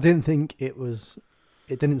 Well, I didn't think it was...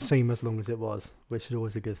 It didn't seem as long as it was, which is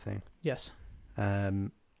always a good thing. Yes.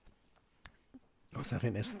 Also, I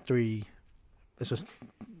think there's 3... It's just...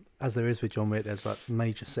 As there is with John Wick, there's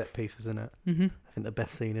major set pieces in it. Mm-hmm. I think the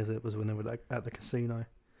best scene was when they were at the casino,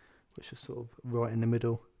 which is sort of right in the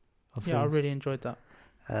middle of things. I really enjoyed that.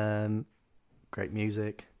 Great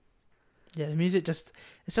music. Yeah, the music it's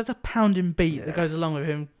just a pounding beat that goes along with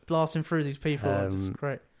him blasting through these people. It's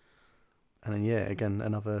great. And then, again,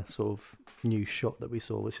 another sort of new shot that we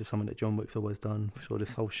saw, which is something that John Wick's always done. We saw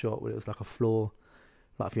this whole shot where it was like a floor.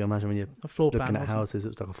 Like if you imagine when you're looking at houses, it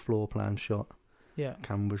was like a floor plan shot. Yeah.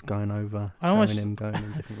 Camera was going over, showing him going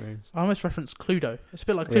in different rooms. I almost referenced Cluedo. It's a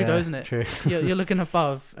bit like Cluedo, isn't it? True. You're looking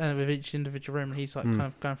above with each individual room, and he's kind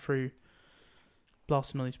of going through,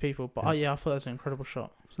 blasting all these people. But I thought that was an incredible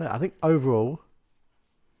shot. So I think overall,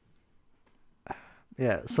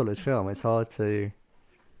 solid film. It's hard to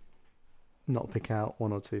not pick out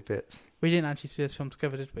one or two bits. We didn't actually see this film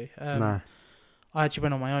together, did we? No. I actually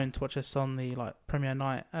went on my own to watch this on the premiere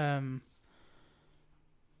night.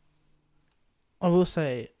 I will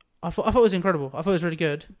say, I thought it was incredible. I thought it was really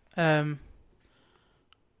good. For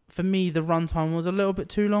me, the runtime was a little bit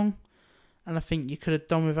too long, and I think you could have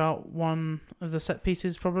done without one of the set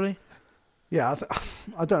pieces, probably. Yeah,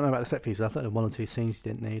 I don't know about the set pieces. I thought there were one or two scenes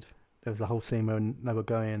you didn't need. There was the whole scene when they were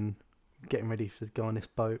getting ready to go on this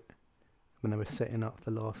boat, when they were setting up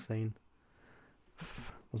the last scene.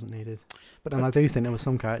 Wasn't needed. But then I do think there were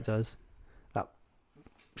some characters that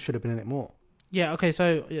should have been in it more. Yeah, okay,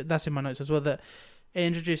 so that's in my notes as well, that it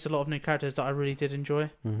introduced a lot of new characters that I really did enjoy.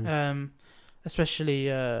 Mm-hmm. Especially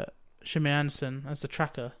Shamir Anderson as the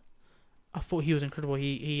tracker. I thought he was incredible.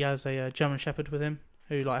 He has a German Shepherd with him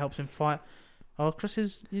who helps him fight. Oh, Chris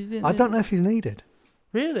is... I don't know if he's needed.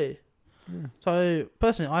 Really? Yeah. So,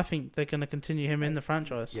 personally, I think they're going to continue him in the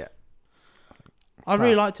franchise. Yeah. I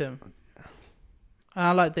really liked him. And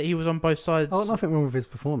I like that he was on both sides. Oh, nothing wrong with his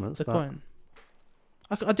performance. The coin.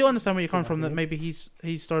 I do understand where you're coming from, that maybe his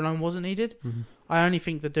storyline wasn't needed. Mm-hmm. I only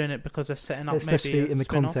think they're doing it because they're setting up especially maybe in the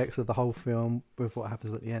context of the whole film with what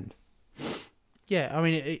happens at the end. Yeah, I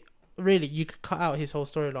mean, really, you could cut out his whole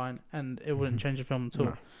storyline and it wouldn't change the film at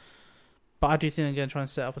all. But I do think they're going to try and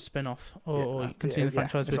set up a spin-off or continue the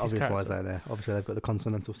franchise with his obvious why character. they're there. Obviously, they've got the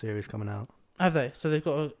Continental series coming out. Have they? So they've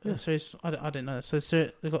got a series. I didn't know that. So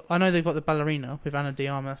they've got. I know they've got the ballerina with Anna de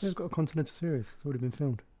Armas. They've got a Continental series. It's already been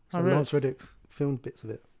filmed. So Oh, really? Lance Reddick's filmed bits of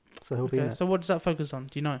it. So he'll be in it. So what does that focus on?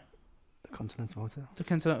 Do you know? The Continental Hotel. The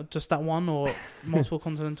Continental, just that one or multiple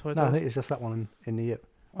Continental hotels? No, I think it's just that one in the Yip.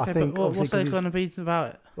 Okay, I think. but what's there going to be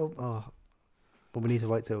about it? Well, we need to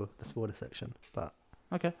wait till the spoiler section. But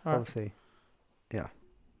Okay, all right. obviously, yeah.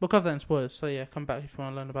 We'll cover that in spoilers. So yeah, come back if you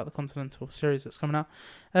want to learn about the Continental series that's coming out.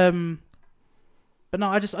 But no,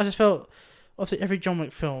 I just felt obviously every John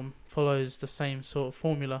Wick film follows the same sort of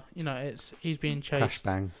formula. You know, he's being chased. Crash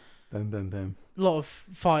bang, boom boom boom. A lot of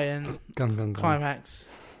fighting, Gun gun gun. climax.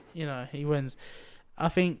 You know, he wins. I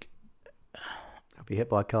think. I'll be hit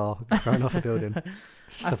by a car, thrown off a building.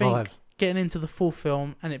 I think getting into the full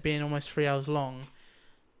film and it being almost 3 hours long,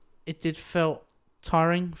 it did felt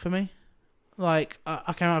tiring for me. Like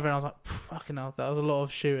I came out of it and I was like, fucking hell, that was a lot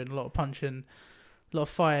of shooting, a lot of punching, a lot of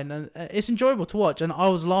fighting, and it's enjoyable to watch. And I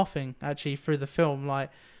was laughing actually through the film,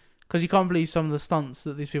 like, because you can't believe some of the stunts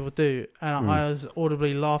that these people do, and I was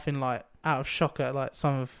audibly laughing like out of shock at like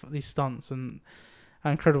some of these stunts and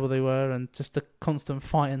how incredible they were, and just the constant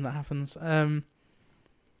fighting that happens.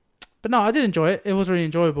 But no, I did enjoy it. It was really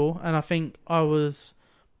enjoyable, and I think I was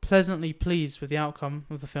pleasantly pleased with the outcome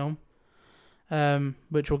of the film,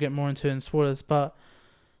 which we'll get more into in spoilers. But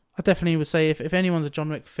I definitely would say if anyone's a John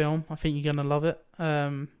Wick film, I think you're going to love it.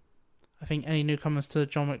 I think any newcomers to the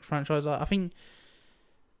John Wick franchise, I think,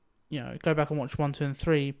 you know, go back and watch 1, 2, and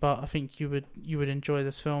 3, but I think you would enjoy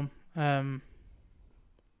this film. Yeah,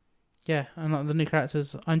 and like the new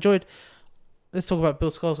characters, I enjoyed. Let's talk about Bill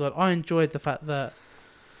Skarsgård. I enjoyed the fact that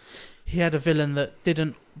he had a villain that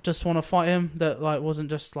didn't just want to fight him, that like wasn't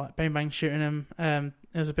just like bang bang shooting him. There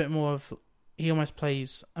was a bit more of, he almost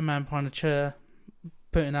plays a man behind a chair,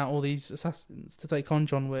 putting out all these assassins to take on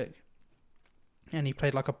John Wick, and he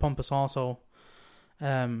played like a pompous arsehole,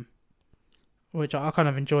 which I kind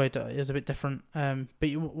of enjoyed. It was a bit different.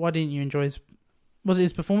 But why didn't you enjoy his? Was it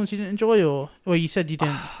his performance you didn't enjoy, or you said you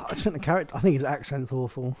didn't? I just think the character. I think his accent's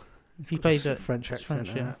awful. He plays a French accent.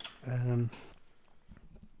 French, yeah.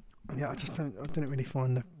 I didn't really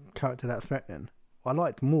find the character that threatening. I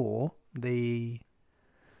liked more the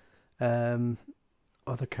other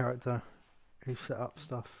character who set up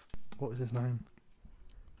stuff. What was his name?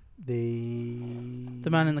 The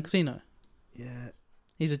man in the casino. Yeah.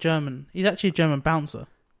 He's a German. He's actually a German bouncer.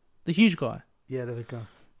 The huge guy. Yeah, there we go.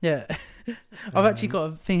 Yeah. I've actually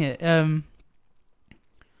got a thing here.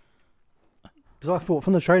 Because I thought,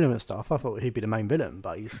 from the trailer and stuff, I thought he'd be the main villain,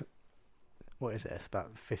 but he's... What is it? It's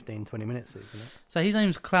about 15, 20 minutes, isn't it? So his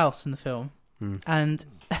name's Klaus in the film. And...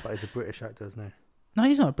 But he's a British actor, isn't he? No,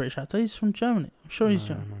 he's not a British actor. He's from Germany. I'm sure he's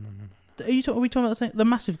German. No. Are we talking about the same? The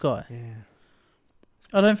massive guy? Yeah.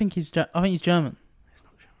 I don't think he's... I think he's German. He's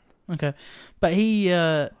not German. Okay. But he...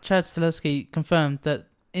 Chad Stahelski confirmed that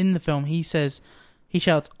in the film he shouts,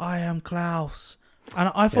 "I am Klaus."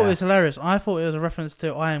 And I thought it was hilarious. I thought it was a reference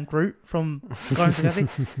to "I am Groot" from Guardians of the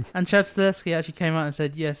Galaxy. And Chad Stahelski actually came out and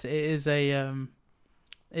said, yes, it is a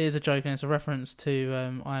joke and it's a reference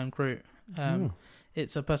to "I am Groot."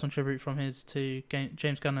 It's a personal tribute from his to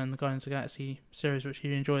James Gunn and the Guardians of the Galaxy series, which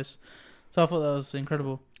he enjoys. So I thought that was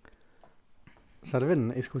incredible. So the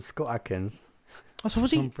villain is called Scott Adkins. Oh, so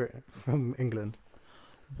was he from England?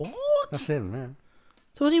 What? That's him, yeah.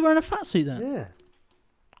 So was he wearing a fat suit then? Yeah.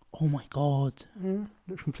 Oh my god. Yeah,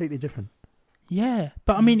 looks completely different. Yeah,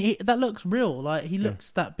 but I mean, that looks real. Like he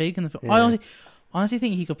looks that big in the film. Yeah. I honestly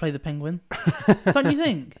think he could play the Penguin. Don't you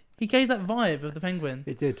think? He gave that vibe of the Penguin.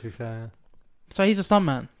 It did, to be fair. So he's a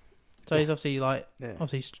stuntman. So he's obviously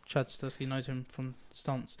obviously Chad Stahelski knows him from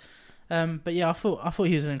stunts. But yeah, I thought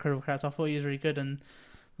he was an incredible character. I thought he was really good, and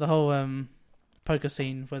the whole poker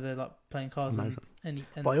scene where they're like playing cards and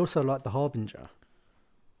but I also like the Harbinger.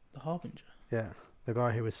 The Harbinger. Yeah. The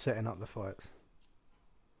guy who was setting up the fights.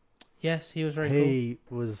 Yes, he was very cool. He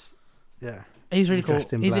was, yeah. He's really cool.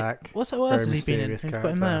 Dressed in black. What else has he been in? Character.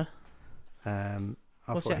 Got him there.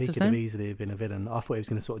 I thought he could have easily have been a villain. I thought he was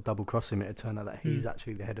going to sort of double cross him. It turned out that he's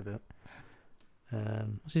actually the head of it.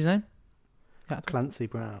 What's his name? Clancy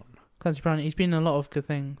Brown. Clancy Brown. He's been in a lot of good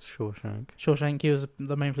things. Shawshank. He was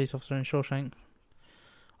the main police officer in Shawshank.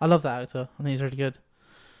 I love that actor. I think he's really good.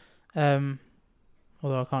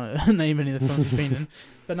 Although I can't name any of the films he's been in.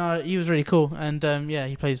 But no, he was really cool. And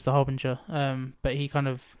he plays the Harbinger. But he's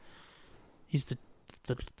the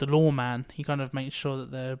lawman. He kind of makes sure that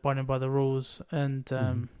they're abiding by the rules. And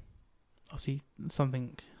obviously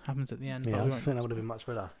something happens at the end. Yeah, I just think that would have been much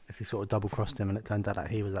better if he sort of double-crossed him and it turned out that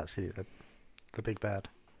he was actually the big bad.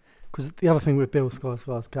 Because the other thing with Bill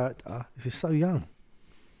Skarsgård's character is he's so young.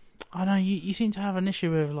 I know you seem to have an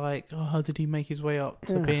issue with like, oh, how did he make his way up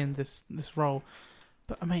to being this role?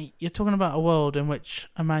 But I mean, you're talking about a world in which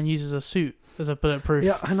a man uses a suit as a bulletproof.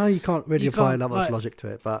 Yeah, I know you can't really apply that much logic to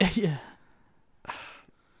it, but yeah,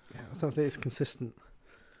 something it's consistent.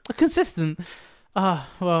 Consistent.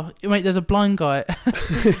 Well, mate, there's a blind guy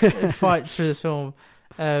who fights through this film.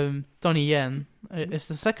 Donnie Yen. It's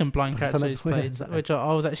the second blind character he's played, which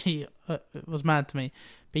I was actually it was mad to me.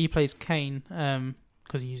 But he plays Kane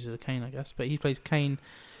because he uses a cane, I guess. But he plays Kane,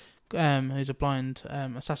 who's a blind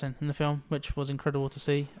assassin in the film, which was incredible to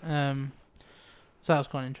see. So that was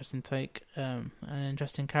quite an interesting take, an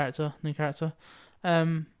interesting new character.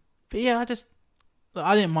 But yeah,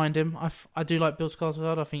 I didn't mind him. I do like Bill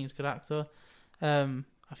Skarsgård. I think he's a good actor.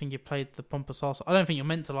 I think he played the pompous arse. I don't think you're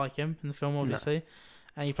meant to like him in the film, obviously. No.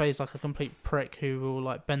 And he plays like a complete prick who will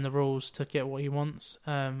like bend the rules to get what he wants.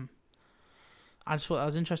 I just thought that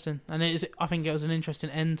was interesting, and I think it was an interesting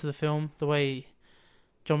end to the film. The way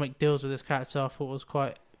John Wick deals with this character, I thought was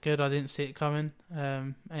quite good. I didn't see it coming.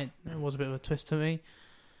 It was a bit of a twist to me.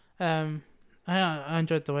 I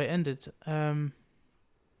enjoyed the way it ended. But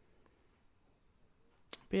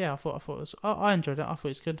yeah, I thought it was. I enjoyed it. I thought it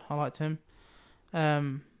was good. I liked him. Yeah,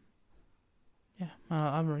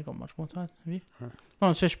 I haven't really got much more time. Have you?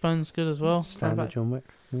 Lawrence Fishburne's good as well. Standard John Wick.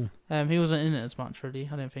 Yeah. He wasn't in it as much, really.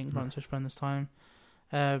 I don't think Lawrence Fishburne this time.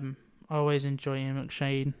 I always enjoy Ian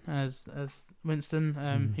McShane as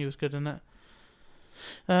Winston. He was good in it.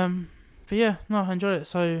 But yeah, no, I enjoyed it.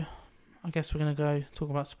 So I guess we're gonna go talk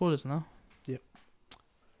about spoilers now. Yep.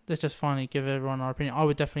 Let's just finally give everyone our opinion. I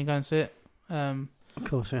would definitely go and see it. Of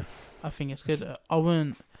course, yeah. I think it's good. I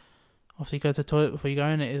wouldn't obviously go to the toilet before you go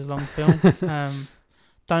in. It is a long film.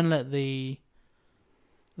 Don't let the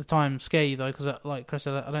time scare you though, because like Chris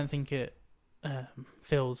said, I don't think it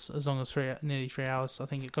feels as long as nearly 3 hours. I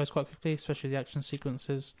think it goes quite quickly, especially the action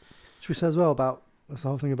sequences. Should we say as well about this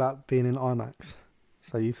whole thing about being in IMAX?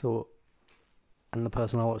 So you thought, and the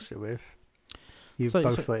person I watched it with,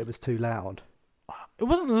 both thought it was too loud. It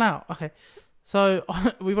wasn't loud. Okay, so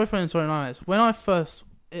we both went into it in IMAX. When I first,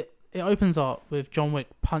 it opens up with John Wick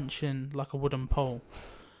punching like a wooden pole.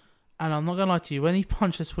 And I'm not going to lie to you, when he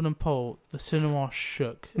punched this wooden pole, the cinema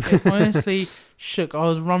shook. It honestly shook. I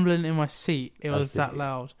was rumbling in my seat. It was that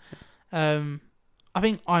loud. I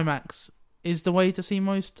think IMAX is the way to see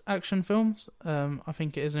most action films. I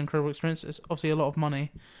think it is an incredible experience. It's obviously a lot of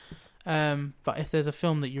money. But if there's a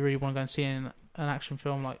film that you really want to go and see in an action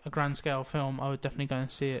film, like a grand scale film, I would definitely go and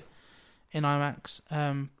see it in IMAX.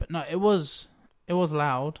 But no, it was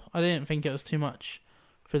loud. I didn't think it was too much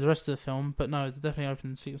for the rest of the film, but no, the definitely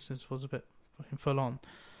opening sequences was a bit fucking full on.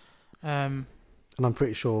 And I'm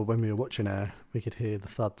pretty sure when we were watching it, we could hear the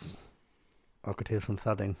thuds. I could hear some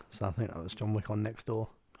thudding, so I think that was John Wick on next door.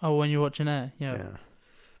 Oh, when you're watching it, yeah,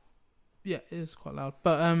 it is quite loud.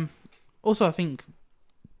 But also, I think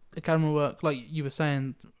the camera work, like you were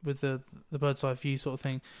saying, with the bird's eye view sort of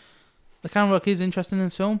thing, the camera work is interesting in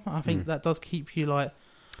this film. I think that does keep you like.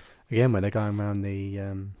 Again, when they're going around the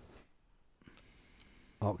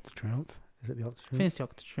Arc de Triomphe. Is it the Arc de Triomphe? I think it's the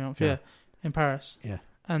Arc de Triomphe, yeah. In Paris. Yeah.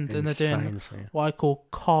 And then they're doing what I call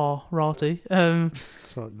karate.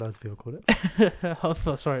 That's what loads of people call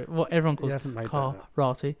it. Sorry, what everyone calls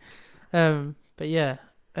karate. But yeah,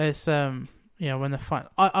 it's when they're fighting.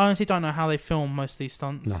 I honestly don't know how they film most of these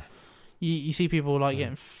stunts. No. You see people like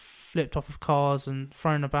getting flipped off of cars and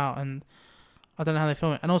thrown about, and I don't know how they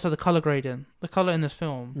film it. And also the colour grading. The colour in this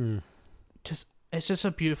film, it's just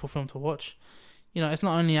a beautiful film to watch. You know, it's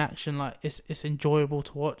not only action, like it's enjoyable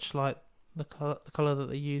to watch, like the colour that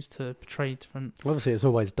they use to portray different. Well, obviously, it's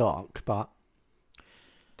always dark, but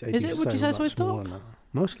is it? Would you say it's always dark?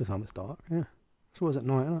 Most of the time, it's dark. Yeah, it's always at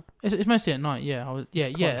night, isn't it? It's mostly at night. Yeah,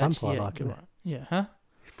 Vampire-like, right. Yeah, huh?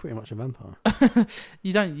 He's pretty much a vampire.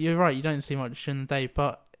 You're right. You don't see much in the day,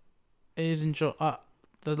 but it is enjoy.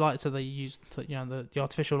 The lights that they use, the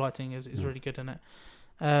artificial lighting is really good in it.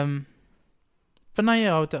 But no,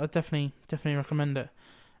 yeah, I would definitely recommend it.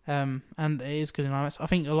 And it is good in IMAX. I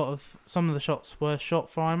think some of the shots were shot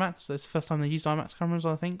for IMAX. It's the first time they used IMAX cameras,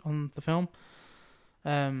 I think, on the film.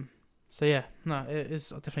 So yeah, no, it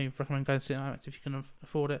is. I definitely recommend going to see it in IMAX if you can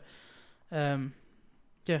afford it. Yeah,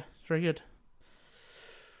 it's very good.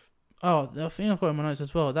 Oh, the thing I've got in my notes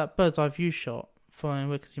as well, that bird's eye view shot following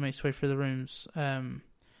Wick as he makes his way through the rooms. The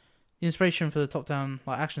inspiration for the top-down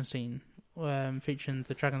action scene featuring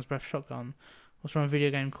the Dragon's Breath shotgun was from a video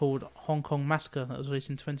game called Hong Kong Massacre that was released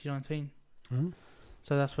in 2019. Mm-hmm.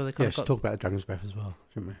 So that's where they kind of got... talk about Dragon's Breath as well,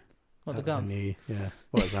 shouldn't we? What, the That was a gun? new, yeah.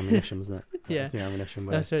 Well, it was ammunition, wasn't it? That Yeah. was new ammunition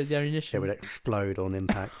where That's right, the ammunition. it would explode on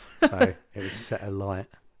impact. So it would set alight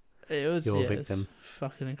It was your yeah, victim. It's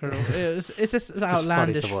fucking incredible. It's just funny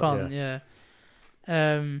outlandish to watch, fun. Yeah.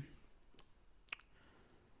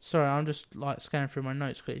 Sorry, I'm just like scanning through my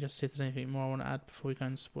notes quickly just to see if there's anything more I want to add before we go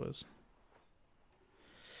into spoilers.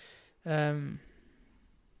 No,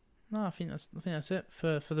 I think that's it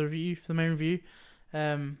for the review, for the main review.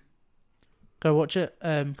 Go watch it.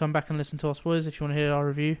 Come back and listen to our spoilers if you want to hear our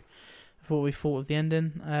review of what we thought of the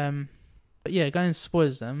ending. But yeah, going into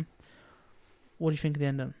spoilers then. What do you think of the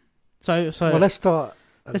ending? So Well, let's start.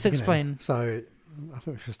 Let's explain. So I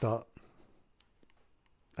think we should start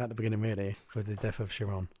at the beginning, really, with the death of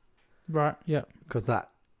Chiron, Right. Yeah. because that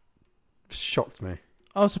shocked me.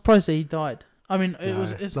 I was surprised that he died. I mean,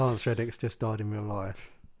 it's Lance Reddick's just died in real life.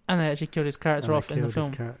 and they actually killed his character And they off in the killed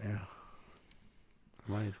his film. Yeah.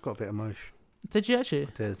 Well, he's got a bit of emotion. Did you actually? I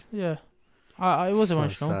did. Yeah. It was So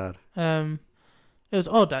emotional. sad. It was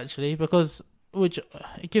odd actually because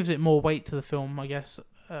it gives it more weight to the film, I guess.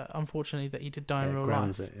 Unfortunately, that he did die in It real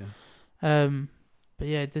grounds life. it, yeah. But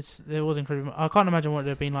yeah, it was incredible. I can't imagine what it would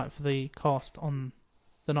have been like for the cast on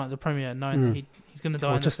the night of the premiere, knowing that he's going to die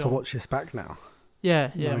Well, in just the to film. watch this back now. Yeah,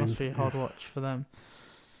 it knowing- must be a hard watch for them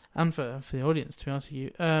and for the audience, to be honest with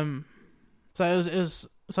you. So it was.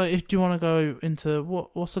 So if do you want to go into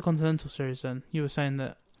what's the Continental series then? You were saying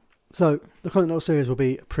that So the Continental series will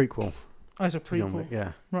be a prequel. it's a to John Wick, prequel,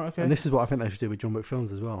 yeah. right? Okay, And this is what I think they should do with John Wick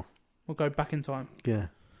films as well. we'll go back in time, Yeah.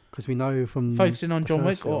 Because we know from focusing on the John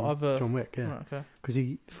Wick first or film, other. John Wick, yeah. Right, okay. Because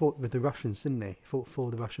he fought with the Russians, didn't he? He fought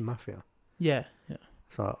for the Russian mafia. Yeah.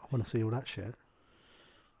 So I want to see all that shit.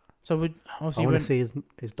 So we I obviously want to see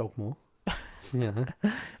his dog more. Yeah.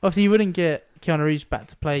 obviously you wouldn't get Keanu Reeves back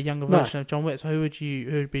to play a younger No. version of John Wick. So who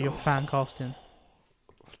would be your fan casting?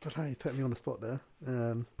 I don't know, you put me on the spot there.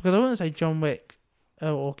 Because I wouldn't say John Wick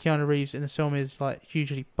or Keanu Reeves in the film is like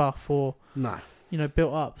hugely buff or No.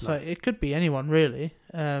 built up. So No. it could be anyone really.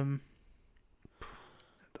 I'll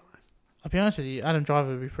be honest with you, Adam Driver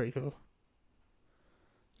would be pretty cool.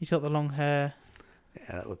 He's got the long hair.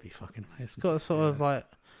 Yeah, that would be fucking amazing. He's got a sort of like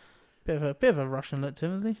bit of a Russian look to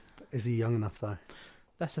him, hasn't he? Is he young enough though?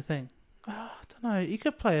 That's the thing. I don't know. He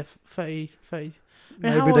could play a 30. mean,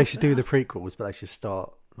 Maybe how they old- should do the prequels, but they should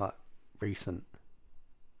start like recent,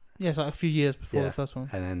 Yeah, it's like a few years before Yeah. the first one.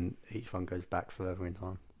 and then each one goes back further in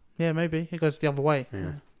time. Yeah, maybe it goes the other way.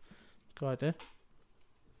 Yeah. Good idea.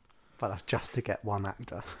 But that's just to get one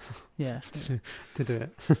actor Yeah. to do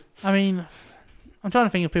it. I mean, I'm trying to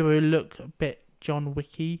think of people who look a bit John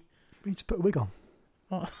Wicky. We just put a wig on.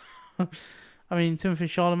 I mean, Timothy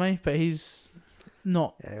Chalamet, but he's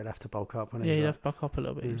not. Yeah, he'll have to bulk up. Yeah, he'd have to buck up a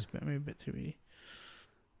little bit. Yeah. He's maybe a bit too weedy.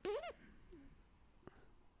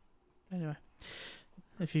 Anyway,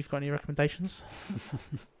 if you've got any recommendations.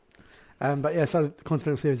 But yeah, so the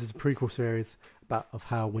Continental series is a prequel series of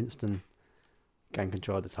how Winston gained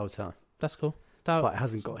control of this hotel. That's cool. But it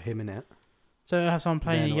hasn't got him in it. So I have someone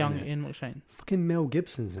playing They're a not young in it. Ian McShane. Fucking Mel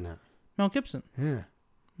Gibson's in it. Mel Gibson. Yeah.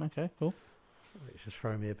 Okay, cool. It's just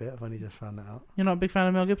throwing me a bit. I've only just found that out. You're not a big fan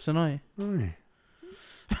of Mel Gibson, are you? Oh.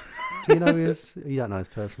 Do you know his? You don't know his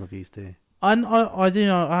personal views, do you? I do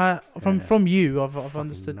know. Yeah. From you, I've Fucking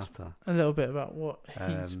understood nutter. a little bit about what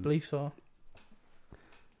his beliefs are.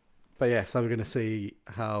 But yeah, so we're going to see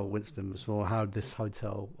how Winston was for, how this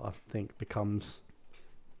hotel, I think, becomes,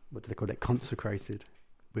 what do they call it, consecrated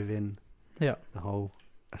within Yeah. the whole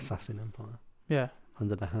assassin empire, Yeah.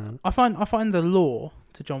 under the hand. I find the lore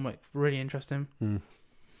to John Wick really interesting. Mm.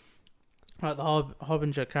 Like the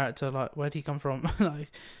Harbinger character, like where'd he come from?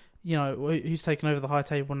 Like, who's taken over the high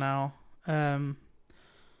table now?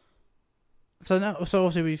 So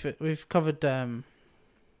obviously we've covered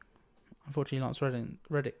unfortunately Lance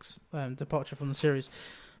Reddick's departure from the series.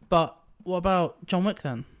 But what about John Wick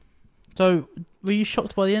then? So were you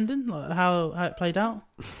shocked by the ending, like how it played out?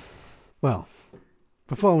 Well,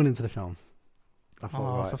 before I went into the film, I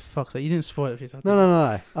thought, right. For fuck's sake, you didn't spoil it for yourself.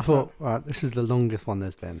 No. I thought, right, this is the longest one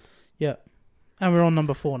there's been. Yeah. And we're on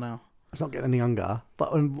number 4 now. It's not getting any younger.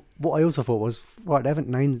 But what I also thought was, right, they haven't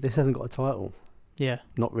named, this hasn't got a title. Yeah.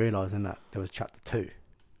 Not realising that there was chapter 2,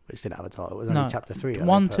 which didn't have a title. It was No. only chapter 3.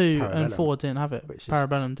 1, 2, and Parabellum, 4 didn't have it. which is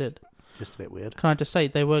Parabellum did. just a bit weird. Can I just say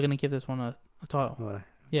they were going to give this one a title? Well,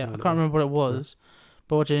 Yeah, no, I no. can't remember what it was,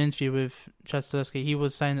 but watching an interview with Chad Stahelski, he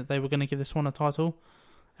was saying that they were going to give this one a title,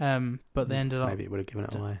 but they ended up. Maybe it would have given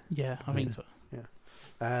it away. Yeah, I think so.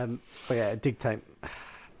 But yeah, it did take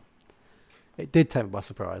me by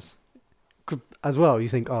surprise. As well, you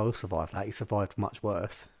think, oh, he'll survive that. He survived much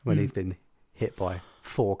worse when he's been hit by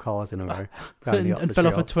 4 cars in a row and fell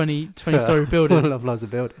off a 20-story building. Full of loads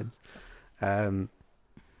of buildings. But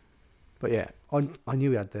yeah, I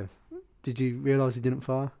knew he had them. Did you realise he didn't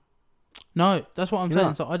fire? No, that's what I'm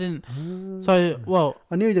saying. So I didn't. I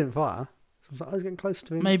knew he didn't fire. So I was getting close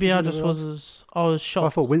to him. Maybe I was shocked. I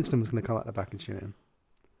thought Winston was going to come out the back and shoot him.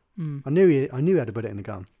 Mm. I knew he had to put it in the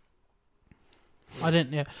gun. I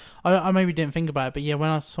didn't. Yeah, I maybe didn't think about it, but yeah, when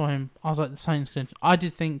I saw him, I was like, the Saints going. I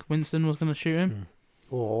did think Winston was going to shoot him.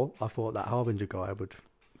 Or I thought that Harbinger guy would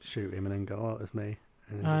shoot him and then go, "Oh, it was me."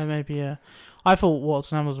 Maybe, yeah. I thought what was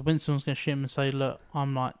going to happen was Winston was going to shoot him and say, "Look,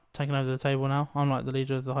 I'm like taking over the table now. I'm like the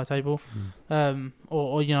leader of the high table,"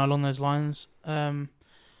 or along those lines.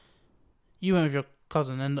 You went with your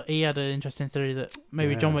cousin, and he had an interesting theory that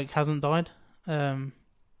maybe John Wick hasn't died. Well,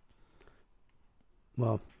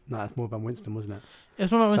 no, it's more about Winston, wasn't it? It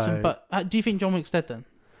was more about Winston, but do you think John Wick's dead then?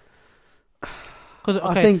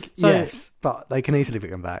 I think yes, but they can easily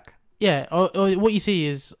bring him back. Yeah, or what you see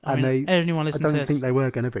is, anyone listening to this... I don't think they were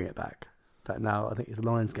going to bring it back. But now, I think it's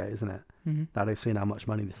Lionsgate, isn't it? Mm-hmm. Now they've seen how much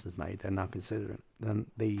money this has made, they're now considering. Then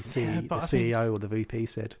the CEO or the VP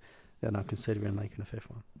said they're now considering making a 5th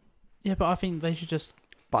one. Yeah, but I think they should just...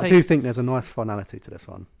 But I do think there's a nice finality to this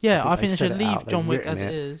one. Yeah, I think they should leave John Wick as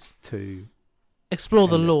it is. To explore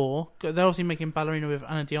the lore. They're obviously making Ballerina with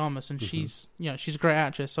Ana de Armas, and she's a great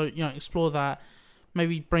actress. So explore that.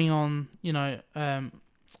 Maybe bring on Shamir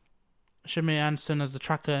Anderson as the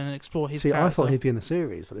tracker and explore his character. I thought he'd be in the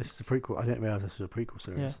series, but this is a prequel. I didn't realise this was a prequel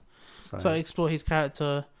series. Yeah. So explore his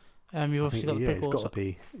character. You've obviously got the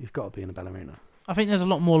prequel. He's got to be in the Ballerina. I think there's a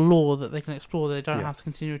lot more lore that they can explore. They don't have to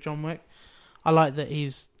continue with John Wick. I like that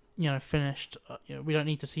he's finished. We don't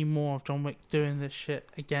need to see more of John Wick doing this shit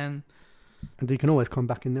again. And you can always come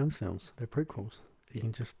back in those films. They're prequels. You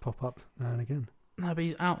can just pop up now and again. No, but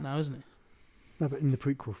he's out now, isn't he? No, but in the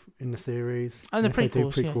prequel, in the series, and the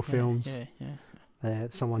prequels, they do prequel films. Yeah.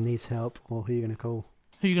 Someone needs help, or who are you going to call?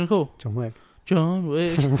 Who are you going to call? John Wick. John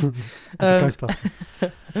Wick. Ghostbuster.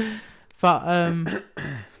 But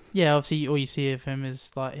obviously, all you see of him is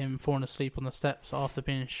like him falling asleep on the steps after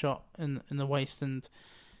being shot in the waist, and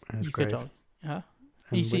you could,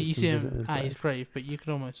 you see him at his grave, but you could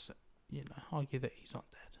almost, argue that he's not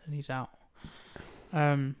dead and he's out.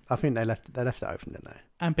 I think they left it open, didn't they?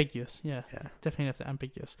 Ambiguous, yeah. Definitely left it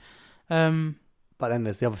ambiguous. But then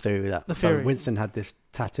there's the other theory that Winston had this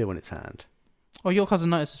tattoo on its hand. Oh, your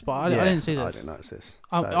cousin noticed this, but I didn't see this. I didn't notice this.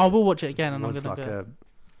 I will watch it again, and I'm going to do.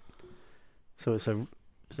 So is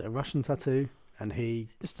it a Russian tattoo? And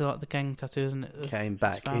it's like the gang tattoo, isn't it? Came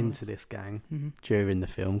back into this gang during the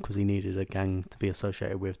film because he needed a gang to be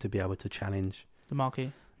associated with to be able to challenge the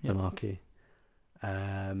Marquis. The Marquis.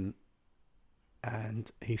 And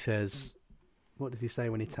he says, what does he say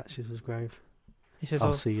when he touches his grave? He says,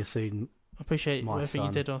 I'll see you soon. Appreciate everything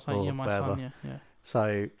you did or something. Yeah, my whatever. son, yeah.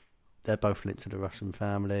 So they're both linked to the Russian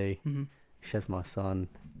family. Mm-hmm. He says, my son.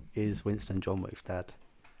 Is Winston John Wick's dad?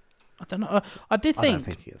 I don't know. I don't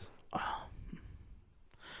think he is.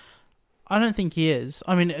 I don't think he is.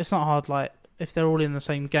 I mean, it's not hard. Like, if they're all in the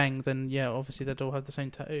same gang, then yeah, obviously they'd all have the same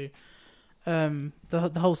tattoo.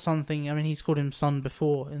 The whole son thing. I mean, he's called him son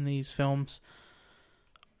before in these films.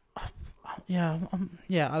 I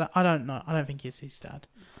don't know. I don't think it's his dad.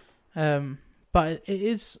 But it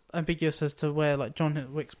is ambiguous as to where like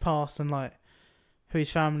John Wick's past and like who his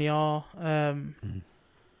family are.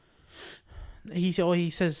 He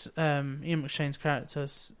says Ian McShane's character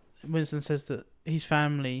Winston says that his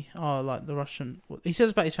family are like the Russian. He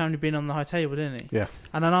says about his family being on the high table, didn't he? Yeah.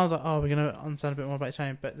 And then I was like, oh, we're gonna understand a bit more about his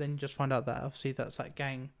family, but then you just find out that obviously that's that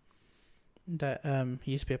gang that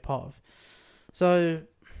he used to be a part of. So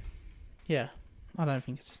yeah, I don't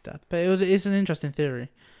think it's his dad, but it's an interesting theory.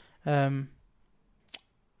 And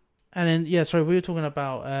then we were talking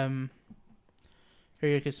about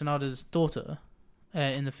Hiroyuki Sanada's daughter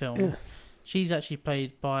in the film. Yeah. She's actually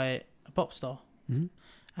played by a pop star. Mm-hmm.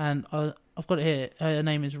 And I've got it here. Her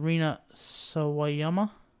name is Rina Sawayama.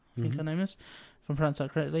 I think her name is. If I'm pronouncing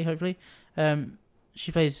that correctly, hopefully.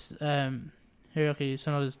 She plays Hiroyuki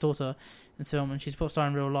Sanada's daughter in the film, and she's a pop star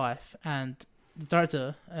in real life. And the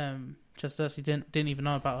director, just Thursday, didn't even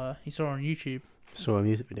know about her. He saw her on YouTube. Saw her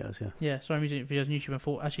music videos, yeah. Yeah, saw her music videos on YouTube and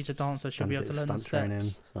thought, as she's a dancer, she'll be able to learn the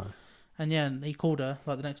steps. And he called her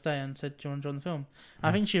like the next day and said, do you want to join the film? Yeah.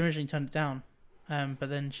 I think she originally turned it down, but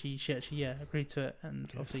then she actually agreed to it,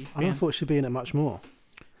 and obviously. I thought she'd be in it much more.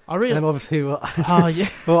 Oh really? And obviously, what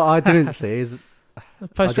I didn't see is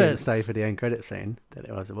I didn't stay for the end credit scene. That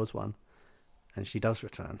it was one, and she does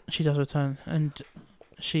return. She does return, and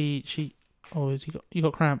she. Oh, you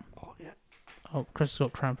got cramp? Oh yeah. Oh, Chris has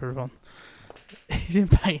got cramp, everyone. He's in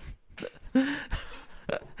pain.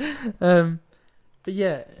 But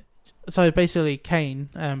yeah, so basically Kane,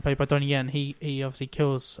 played by Donnie Yen, he obviously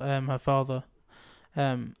kills her father.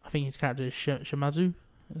 I think his character is Shimazu.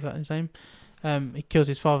 Is that his name? He kills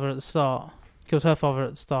his father at the start. Kills her father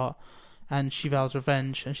at the start, and she vows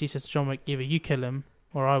revenge. And she says to John Wick, "Either you kill him,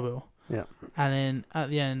 or I will." Yeah. And then at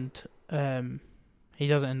the end, he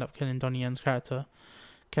doesn't end up killing Donnie Yen's character,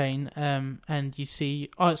 Kane. And you see,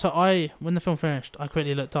 when the film finished, I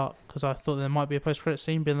quickly looked up because I thought there might be a post-credit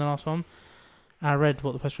scene being the last one. And I read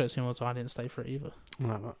what the post-credit scene was, so I didn't stay for it either.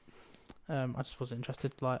 Right. I just wasn't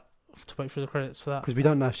interested, to wait for the credits for that. Because we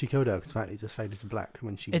don't know if she killed her, because apparently it just faded to black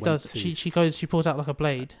when she It does. She pulls out like a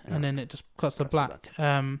blade, and then it just cuts to black.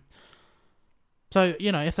 So,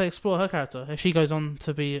 if they explore her character, if she goes on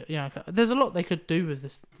to be, there's a lot they could do with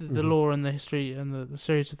this, the lore and the history and the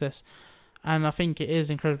series of this, and I think it is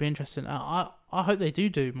incredibly interesting. I hope they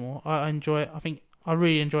do more. I enjoy it. I think I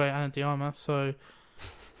really enjoy Ana de Armas, so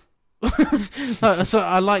so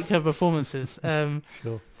I like her performances.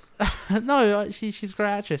 Sure. No, she's a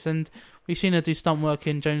great actress, and we've seen her do stunt work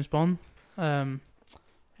in James Bond. In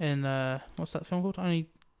what's that film called? Only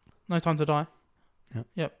No Time to Die.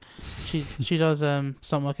 Yep. She does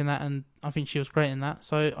stunt work in that, and I think she was great in that.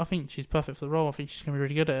 So I think she's perfect for the role. I think she's gonna be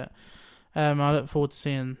really good at it. I look forward to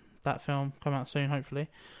seeing that film come out soon, hopefully.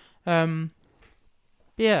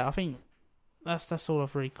 Yeah, I think that's all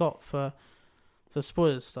I've really got for the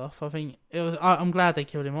spoilers stuff. I think it was. I'm glad they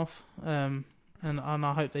killed him off. And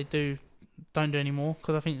I hope they don't do any more,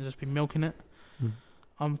 because I think they'll just be milking it.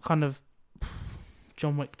 I'm kind of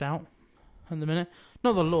John Wicked out at the minute.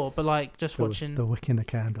 Not the lore, but watching the wick in the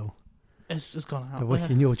candle. It's gone out. The wick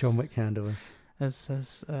in your John Wick candle has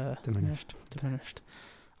diminished. Yeah, diminished.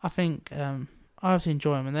 I think I obviously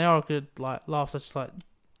enjoy them, and they are a good laugh. Just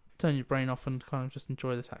turn your brain off and kind of just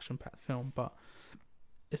enjoy this action-packed film. But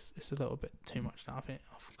it's a little bit too much now. I think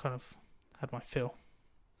I've kind of had my fill.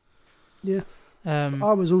 Yeah.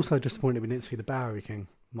 I was also disappointed we didn't see the Bowery King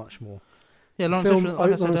much more. Yeah, Lawrence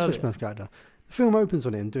Fishburne's character. The film opens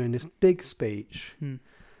on him doing this big speech.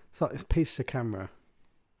 It's like this piece of camera.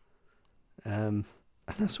 And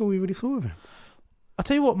that's all we really saw of him. I'll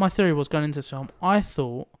tell you what my theory was going into this film. I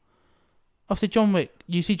thought, obviously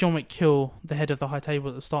you see John Wick kill the head of the high table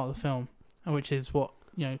at the start of the film, which is what,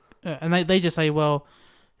 and they just say, well,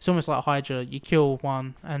 it's almost like Hydra. You kill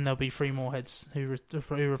one, and there'll be 3 more heads who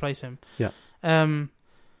replace him. Yeah.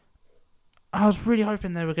 I was really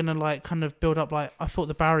hoping they were going to kind of build up. I thought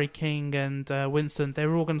the Bowery King and Winston, they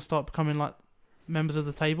were all going to start becoming members of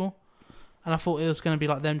the table, and I thought it was going to be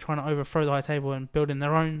them trying to overthrow the high table and building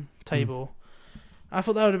their own table. I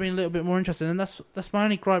thought that would have been a little bit more interesting, and that's my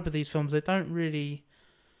only gripe with these films. They don't really.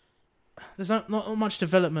 There's not much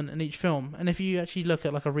development in each film, and if you actually look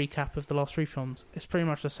at a recap of the last 3 films, it's pretty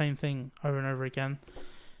much the same thing over and over again.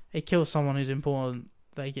 He kills someone who's important.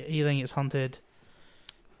 He then gets hunted.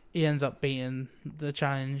 He ends up beating the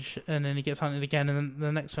challenge, and then he gets hunted again, and then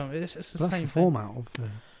the next film, it's the same thing. That's the format of the.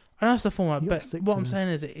 I know it's the format, but what I'm saying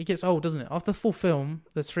is it gets old, doesn't it? After the full film,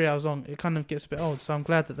 that's 3 hours long, it kind of gets a bit old. So I'm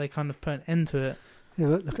glad that they kind of put an end to it. Yeah,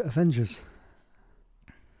 look at Avengers.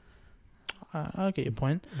 I get your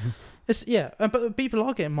point. It's but people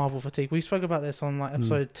are getting Marvel fatigue. We spoke about this on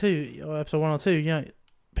episode 2 or episode 1 or 2.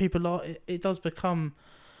 People are. It does become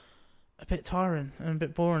a bit tiring and a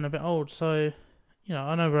bit boring, a bit old. So,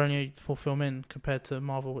 I know we're only 4 film in compared to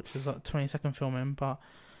Marvel, which is 22nd film in, but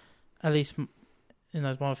at least in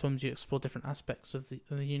those Marvel films, you explore different aspects of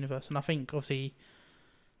the universe. And I think obviously,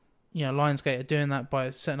 Lionsgate are doing that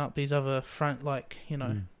by setting up these other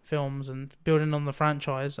films and building on the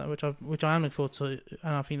franchise, which I am looking forward to,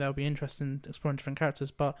 and I think that would be interesting, exploring different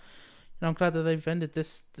characters. But I'm glad that they've ended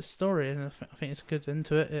this story, and I think it's good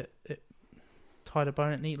into it. It tied a bow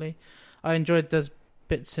in it neatly. I enjoyed there's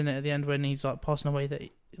bits in it at the end when he's passing away that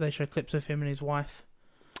they show clips of him and his wife.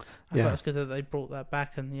 I thought it's good that they brought that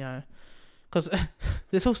back, and because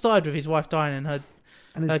this all started with his wife dying and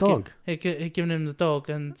his dog. He'd given him the dog,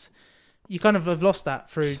 and you kind of have lost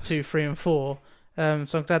that through 2, 3, and 4. So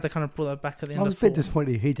I'm glad they kind of brought that back at the end. I was of a bit 4.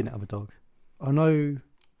 disappointed he didn't have a dog. I know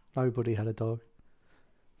nobody had a dog,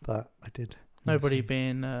 but I did. Nobody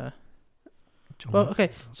being. John Well, okay.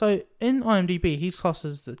 So in IMDb, he's classed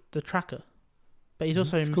as the tracker, but he's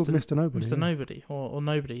also called Mr. Nobody. Mr. Nobody or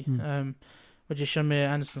Nobody, which is Shamir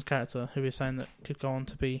Anderson's character, who we're saying that could go on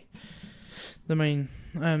to be the main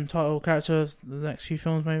title character of the next few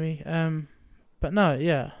films, maybe. But no,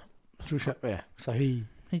 yeah. So he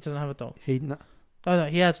doesn't have a dog. He has a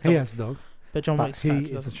dog. He has a dog. But John Wick's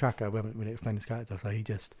character is a tracker. We haven't really explained his character, so he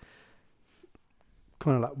just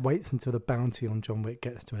kind of waits until the bounty on John Wick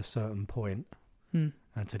gets to a certain point, and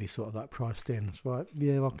until he's sort of like priced in. It's like,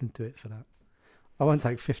 yeah, I can do it for that. I won't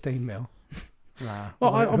take 15 mil. Nah.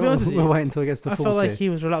 Well, I'll be honest with you. We'll wait until he gets to 40. I felt like he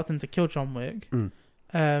was reluctant to kill John Wick.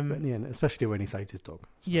 But in the end, especially when he saved his dog. So.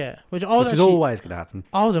 Yeah, which is always going to happen.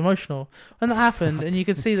 I was emotional when that happened, and you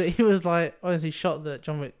could see that he was like honestly shocked that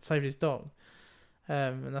John Wick saved his dog,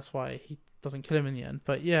 and that's why he doesn't kill him in the end.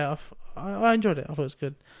 But yeah, I enjoyed it. I thought it was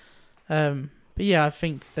good. But yeah, I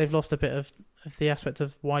think they've lost a bit of the aspect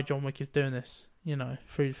of why John Wick is doing this. You know,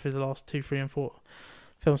 through the last 2, 3, and 4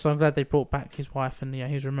 films. So I'm glad they brought back his wife, and yeah,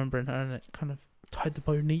 he was remembering her, and it kind of tied the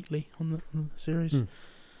bow neatly on the series.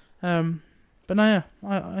 But no, yeah,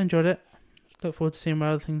 I enjoyed it. Look forward to seeing where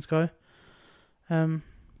other things go.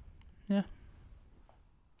 Yeah.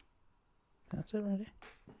 That's it, really.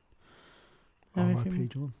 R.I.P.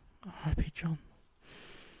 John. R.I.P. John.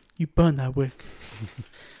 You burnt that Wick.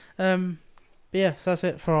 But yeah, so that's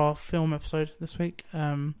it for our film episode this week.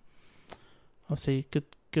 Obviously,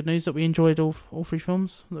 good news that we enjoyed all 3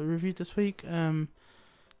 films that we reviewed this week.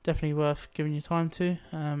 Definitely worth giving your time to.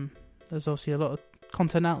 There's obviously a lot of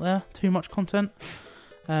content out there, too much content.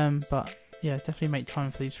 But yeah, definitely make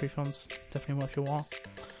time for these 3 films. Definitely worth your while.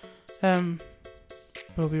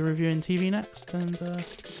 We'll be reviewing TV next, and look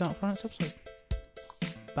out for our next episode.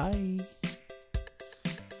 Bye.